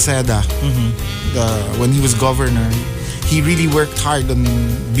Joey Salceda when he was governor. He really worked hard on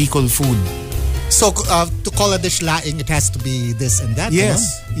Bicol food. So to call a dish laing, it has to be this and that.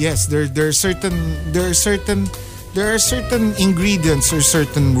 Yes, yes. There are certain ingredients or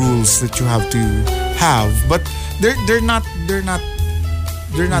certain rules that you have to have, but they're not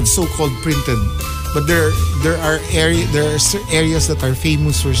so-called printed. But there are areas that are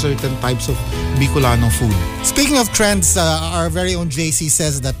famous for certain types of Bicolano food. Speaking of trends, our very own JC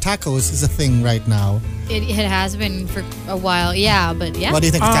says that tacos is a thing right now. It has been for a while. Yeah, but yeah. What do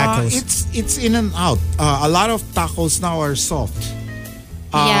you think of tacos? It's in and out. A lot of tacos now are soft.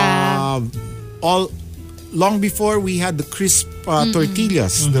 Yeah. Long before we had the crisp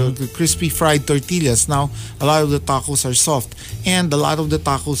tortillas, the crispy fried tortillas. Now a lot of the tacos are soft, and a lot of the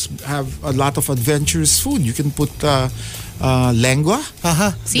tacos have a lot of adventurous food. You can put lengua,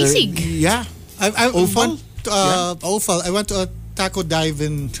 Sisig. yeah, I offal. Offal. I went to a taco dive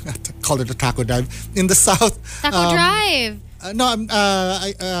call it a taco dive in the south. Taco Drive.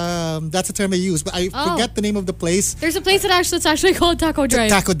 That's a term I use, but I forget the name of the place. There's a place that's actually called Taco Drive.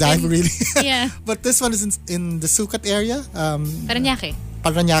 Taco dive, really. Yeah. But this one is in the Sucat area. Paranaque.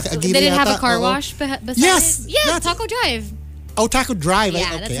 Paranaque. Aguirre Did it have yata. a car Oo. wash beside Yes, it? Yeah, that's- Taco Drive. Oh, Taco Drive.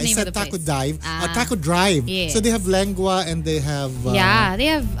 Yeah, that's the I name said of the Taco place. Dive. Ah. Taco Drive. Yes. So they have lengua and they have... Yeah, they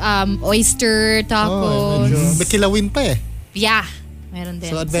have oyster tacos. May kilawin pa eh. Yeah, meron din.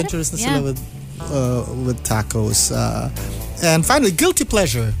 So adventurous na Sarap. sila with tacos. And finally, guilty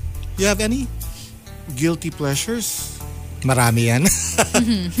pleasure. You have any? Guilty pleasures. Marami yan.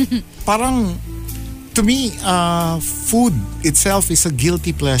 Parang, to me, food itself is a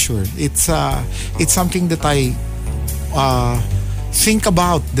guilty pleasure. It's something that I think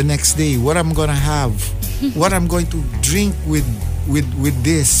about the next day. What I'm gonna have, what I'm going to drink with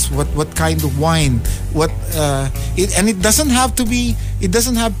this. What kind of wine? It doesn't have to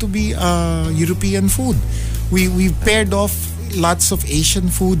be European food. We've paired off lots of Asian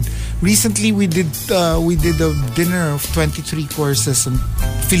food. Recently, we did a dinner of 23 courses on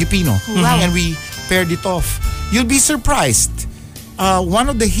Filipino, and we paired it off. You'll be surprised. One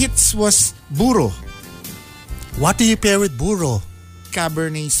of the hits was burro, What do you pair with burro?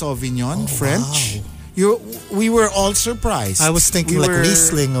 Cabernet Sauvignon, French. wow. We were all surprised. I was thinking like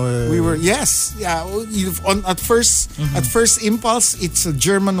Riesling or... We were, yes, yeah. At first impulse, it's a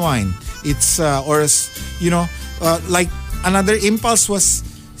German wine. It's like another impulse was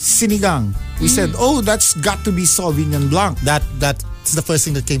sinigang. We said, oh, that's got to be Sauvignon Blanc. That's the first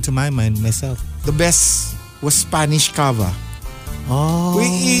thing that came to my mind myself. The best was Spanish Cava. Oh.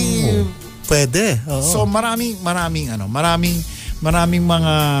 Pwede. Oo. So maraming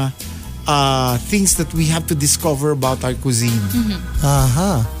mga things that we have to discover about our cuisine.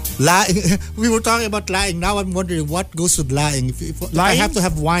 Laing. We were talking about laing. Now I'm wondering what goes with laing. If I Laing? have to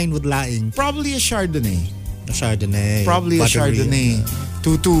have wine with laing. Probably a Chardonnay. A Chardonnay. Probably a buttery. Chardonnay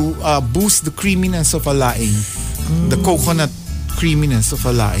to boost the creaminess of a laing, the coconut creaminess of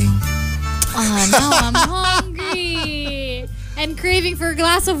a laing. Oh, now I'm hungry and craving for a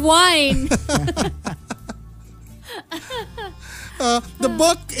glass of wine. The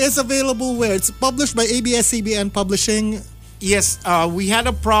book is available where? It's published by ABS-CBN Publishing. Yes, we had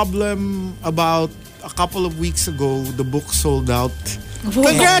a problem about a couple of weeks ago. The book sold out.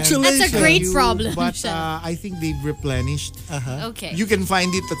 Congratulations. That's a great problem. But I think they've replenished. Okay. You can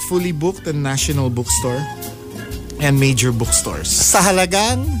find it at Fully Booked and National Bookstore and major bookstores. Sa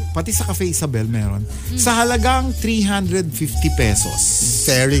halagang? Pati sa Cafe Isabel meron. Sa halagang 350 pesos.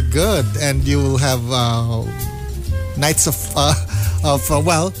 Very good. And you will have nights of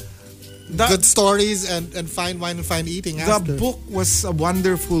good stories and fine wine and fine eating after. The book was a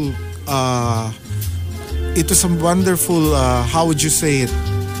wonderful how would you say it,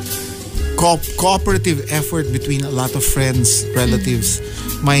 cooperative effort between a lot of friends, relatives.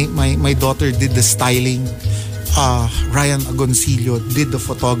 My daughter did the styling. Ryan Agoncillo did the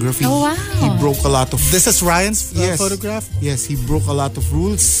photography. Oh, wow. He broke a lot of... This is Ryan's Yes. photograph? Yes, he broke a lot of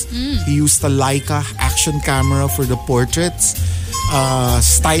rules. He used a Leica action camera for the portraits.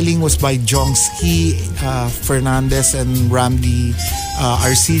 Styling was by Jongsky Fernandez and Ramdi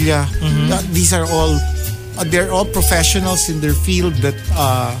Arcilla. These are all... they're all professionals in their field that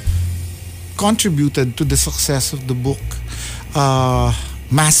contributed to the success of the book.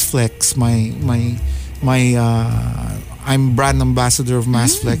 Massflex, I'm brand ambassador of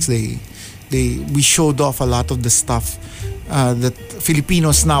Massflex. We showed off a lot of the stuff that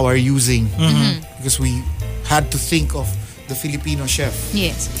Filipinos now are using because we had to think of the Filipino chef.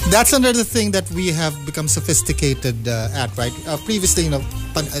 Yes. That's another thing that we have become sophisticated at, right? Previously,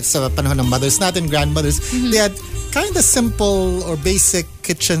 sa panahon ng mothers natin, grandmothers, they had kind of simple or basic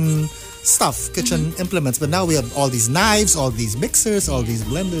kitchen stuff, kitchen implements. But now we have all these knives, all these mixers, all these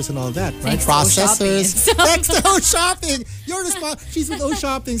blenders and all that, right? Thanks to Processors. O-Shopping. Thanks to O-Shopping. You're she's with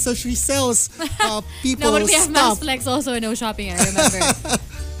O-Shopping, so she sells people No, but we have stuff. Massflex also in O-Shopping, I remember.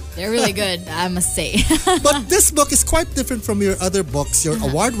 They're really good, I must say. But this book is quite different from your other books, your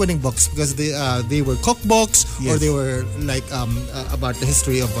award-winning books, because they were cookbooks or they were like about the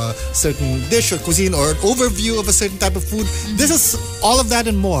history of a certain dish or cuisine or an overview of a certain type of food. This is all of that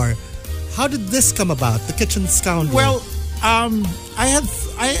and more. How did this come about, The Kitchen Scoundrel? Well,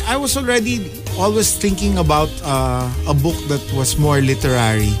 I was already always thinking about a book that was more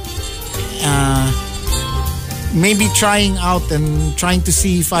literary. Maybe trying out and trying to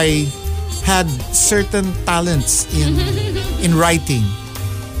see if I had certain talents in writing,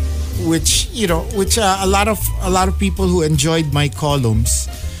 which a lot of people who enjoyed my columns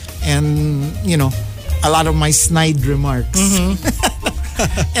and a lot of my snide remarks.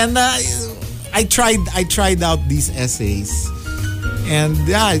 And I tried out these essays. And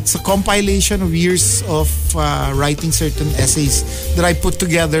it's a compilation of years of writing certain essays that I put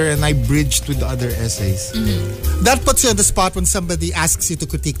together and I bridged with the other essays. That puts you on the spot when somebody asks you to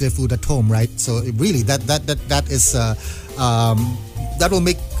critique their food at home, right? So really, that is that will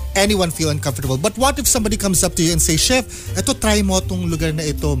make anyone feel uncomfortable. But what if somebody comes up to you and say, Chef, eto try mo tong lugar na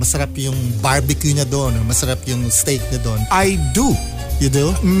ito, masarap yung barbecue niya doon, or masarap yung steak niya doon. I do. You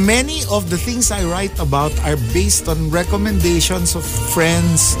do? Many of the things I write about are based on recommendations of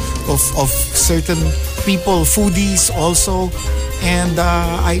friends, of certain people, foodies also, and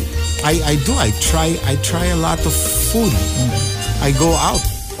I do. I try a lot of food. I go out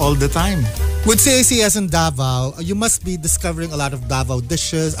all the time. With CACS in Davao, you must be discovering a lot of Davao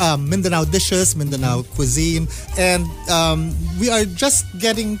dishes, Mindanao dishes, Mindanao cuisine, and we are just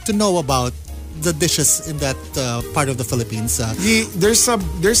getting to know about the dishes in that part of the Philippines. There's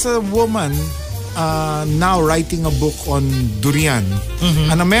a woman now writing a book on durian,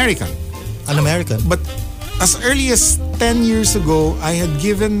 an American. But As early as 10 years ago, I had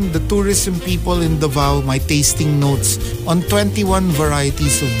given the tourism people in Davao my tasting notes on 21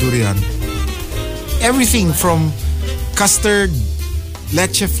 varieties of durian. Everything from custard,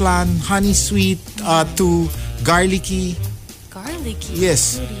 leche flan, honey sweet, to garlicky. Garlicky?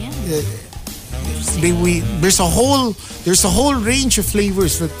 Yes. Durian. There's a whole range of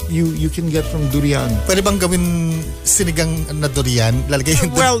flavors that you can get from durian. Pwede bang gawin sinigang na durian? Lalagay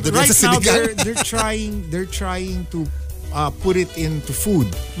yung Well, durian right sa now sinigang? they're trying to put it into food.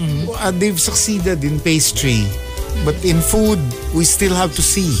 They've succeeded in pastry, but in food we still have to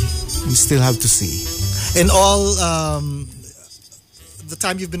see. In all the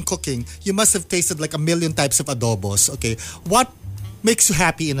time you've been cooking, you must have tasted like a million types of adobos. Okay, what makes you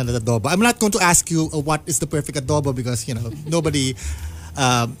happy in an adobo? I'm not going to ask you what is the perfect adobo because nobody,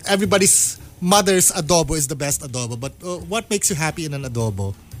 everybody's mother's adobo is the best adobo. But what makes you happy in an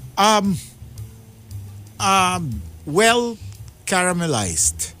adobo? Well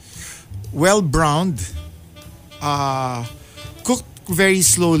caramelized, well browned, cooked very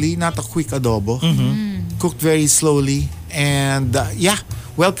slowly, not a quick adobo. Cooked very slowly, and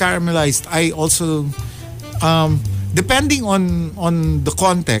well caramelized. I also, depending on the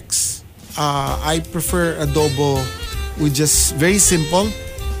context, I prefer adobo with just very simple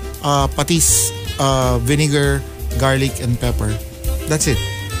patis, vinegar, garlic, and pepper. That's it.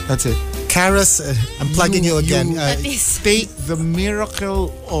 Karas, I'm plugging you again. Take the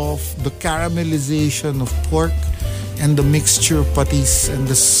miracle of the caramelization of pork and the mixture of patis and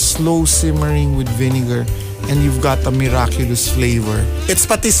the slow simmering with vinegar, and you've got a miraculous flavor. It's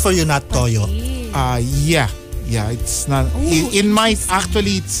patis for you, not toyo. Yeah, it's not.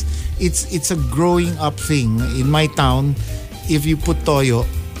 Actually, it's a growing up thing in my town. If you put toyo,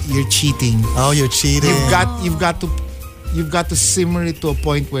 you're cheating. Oh, you're cheating. You've got to simmer it to a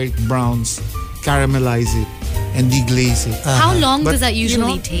point where it browns, caramelize it, and deglaze it. How long But, does that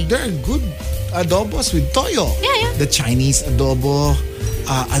usually you know, take? There are good adobos with toyo. Yeah. The Chinese adobo,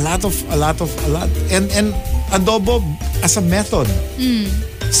 a lot, and adobo as a method.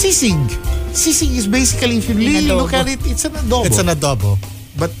 Sisig. Sisig is basically, if you really adobo. look at it, it's an adobo. It's an adobo.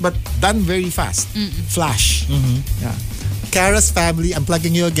 But done very fast. Flash. Yeah. Kara's family, I'm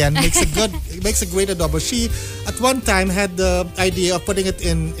plugging you again, makes a great adobo. She at one time had the idea of putting it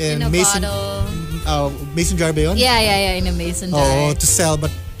in In a mason bottle. mason jar ba yun? Yeah, in a mason jar. Oh, to sell,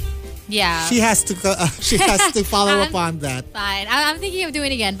 but Yeah. she has to follow up on that. Fine. I'm thinking of doing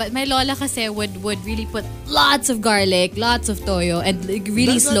it again. But my lola kasi would really put lots of garlic, lots of toyo, and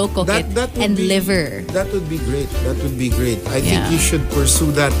really slow cook it. would And be- liver. That would be great. That would be great. I think Yeah. you should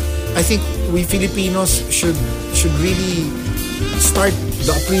pursue that. I think we Filipinos should really start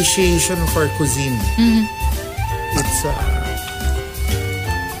the appreciation of our cuisine. It's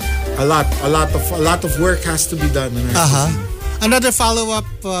a lot of work has to be done in our cuisine. Another follow-up,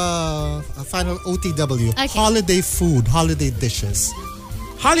 final OTW. Okay. Holiday food, holiday dishes.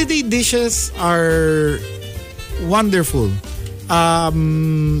 Holiday dishes are wonderful.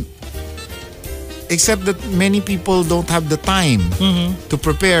 Except that many people don't have the time to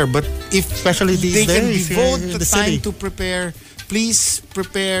prepare. But if Especially these they can days here devote in the the time city. to prepare, please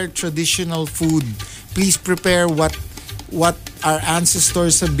prepare traditional food. Please prepare what our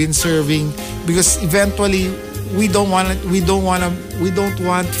ancestors have been serving, because eventually we don't want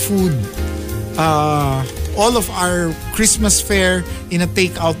food. All of our Christmas fare in a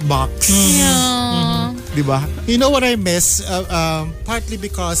takeout box. Diba? You know what I miss? Partly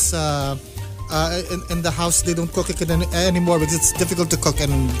because in the house they don't cook it anymore because it's difficult to cook,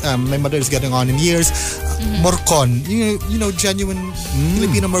 and my mother is getting on in years. Morcon, you know, genuine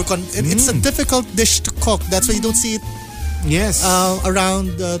Filipino morcon. It's a difficult dish to cook. That's why you don't see it Yes.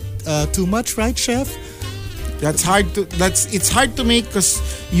 around too much, right, chef? It's hard to make because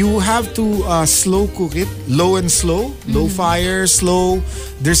you have to slow cook it, low and slow, low fire, slow.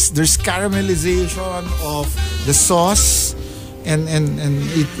 There's caramelization of the sauce, and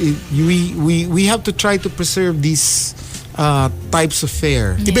we have to try to preserve these types of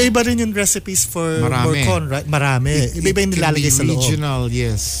fare. Iba-iba rin yung recipes for Marami. morcon, right? Marami. Iba-iba yung It can be nilalagay sa loob. regional,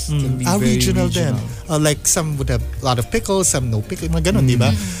 yes. Can be very Regional din. Like some would have a lot of pickles, some no pickles, mga ganun, di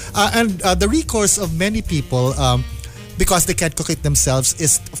ba? And the recourse of many people, because they can't cook it themselves,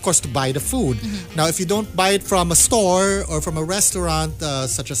 is of course to buy the food. Now, if you don't buy it from a store or from a restaurant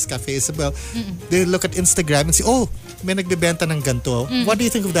such as Cafe Isabel, they look at Instagram and say, oh, may nagbebenta ng ganito. What do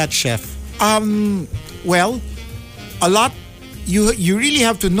you think of that, chef? Well, a lot. You really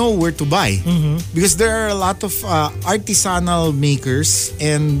have to know where to buy, because there are a lot of artisanal makers,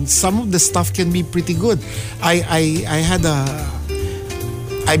 and some of the stuff can be pretty good. I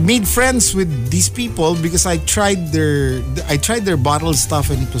made friends with these people because I tried their bottled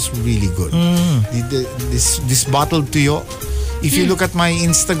stuff, and it was really good. This bottled tuyo. If you look at my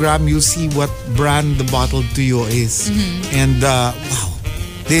Instagram, you'll see what brand the bottled tuyo is, and wow,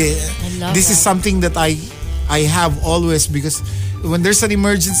 this is something that I have always, because when there's an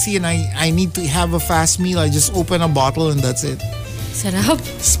emergency and I need to have a fast meal, I just open a bottle and that's it. Sarap.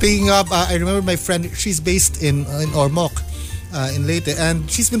 Speaking of, I remember my friend, she's based in Ormoc, in Leyte, and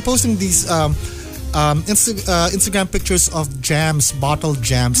she's been posting these Instagram pictures of jams, bottled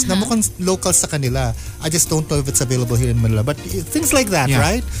jams, na mukhang local sa kanila. I just don't know if it's available here in Manila, but things like that,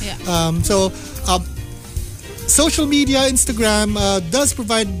 right? Yeah. Social media, Instagram does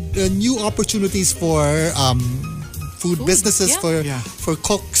provide new opportunities for food businesses, for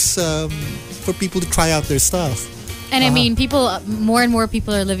cooks, for people to try out their stuff. And I mean, more and more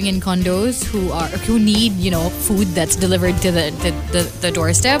people are living in condos who need, food that's delivered to the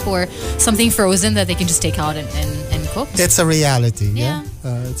doorstep, or something frozen that they can just take out and cook. It's a reality. Yeah.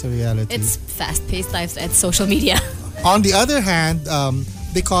 It's a reality. It's fast-paced life. It's social media. On the other hand,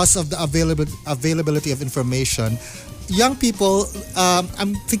 because of the availability of information, young people,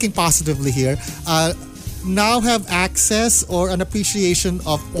 I'm thinking positively here, now have access or an appreciation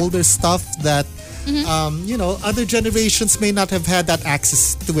of older stuff that other generations may not have had that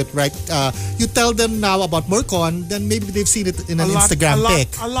access to it, right? You tell them now about Morcon, then maybe they've seen it in an Instagram pic.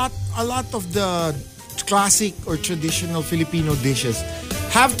 A lot of the classic or traditional Filipino dishes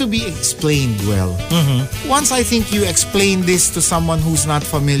have to be explained well. Once I think you explain this to someone who's not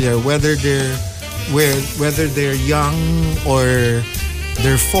familiar, whether they're young or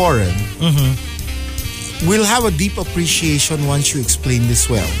they're foreign, we'll have a deep appreciation once you explain this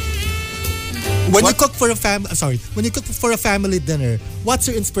well. When you cook for a family dinner, what's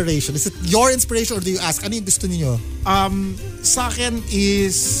your inspiration? Is it your inspiration, or do you ask, ano yung gusto niyo? Sa akin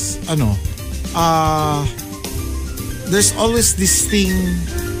is there's always this thing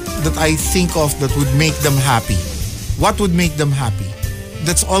that I think of that would make them happy. What would make them happy?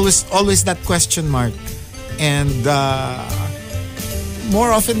 That's always that question mark. And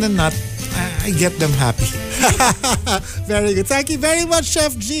more often than not, I get them happy. Very good. Thank you very much,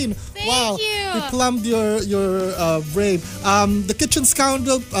 Chef Jean. Thank you. You plumbed your brain. The Kitchen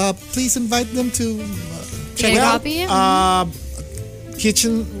Scoundrel, please invite them to check Get it a out. copy?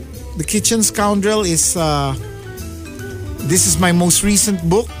 The Kitchen Scoundrel is this is my most recent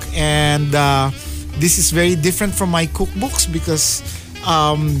book, and this is very different from my cookbooks because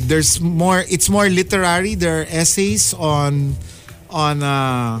there's more. It's more literary. There are essays on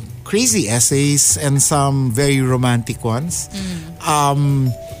crazy essays and some very romantic ones.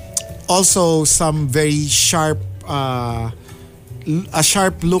 Also, some very sharp. A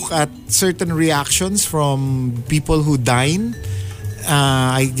sharp look at certain reactions from people who dine.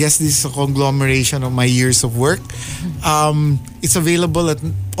 I guess this is a conglomeration of my years of work. It's available at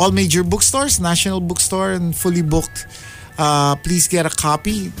all major bookstores, National Bookstore, and fully booked. Please get a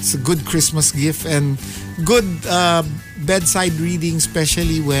copy. It's a good Christmas gift and good bedside reading,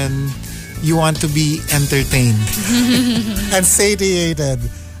 especially when you want to be entertained. And satiated,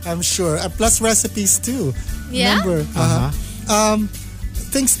 I'm sure. Plus recipes too. Yeah? Remember?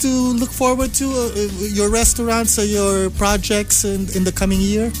 Things to look forward to, your restaurants or your projects in the coming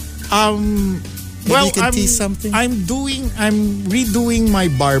year? Maybe you can tease something. I'm redoing my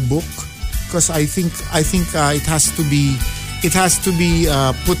bar book because I think it has to be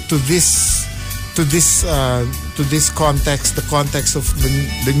put to this context, the context of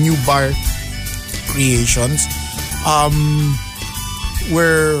the new bar creations.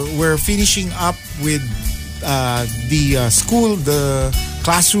 We're finishing up with the school, the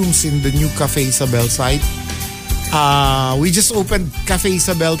classrooms in the new Cafe Isabel site. We just opened Cafe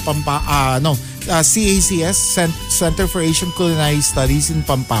Isabel CACS, Center for Asian Culinary Studies in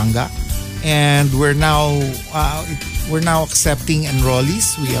Pampanga, and we're now accepting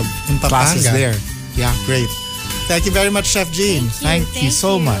enrollees. We have In classes Pampanga. there. Yeah, Great. Thank you very much, Chef Jean. Thank you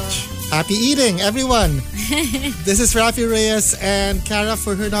so much. Happy eating, everyone. This is Rafi Reyes and Cara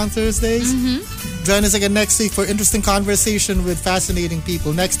for Heard on Thursdays. Join us again next week for interesting conversation with fascinating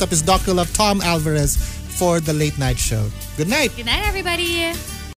people. Next up is Dr. Love Tom Alvarez for the Late Night Show. Good night. Good night, everybody.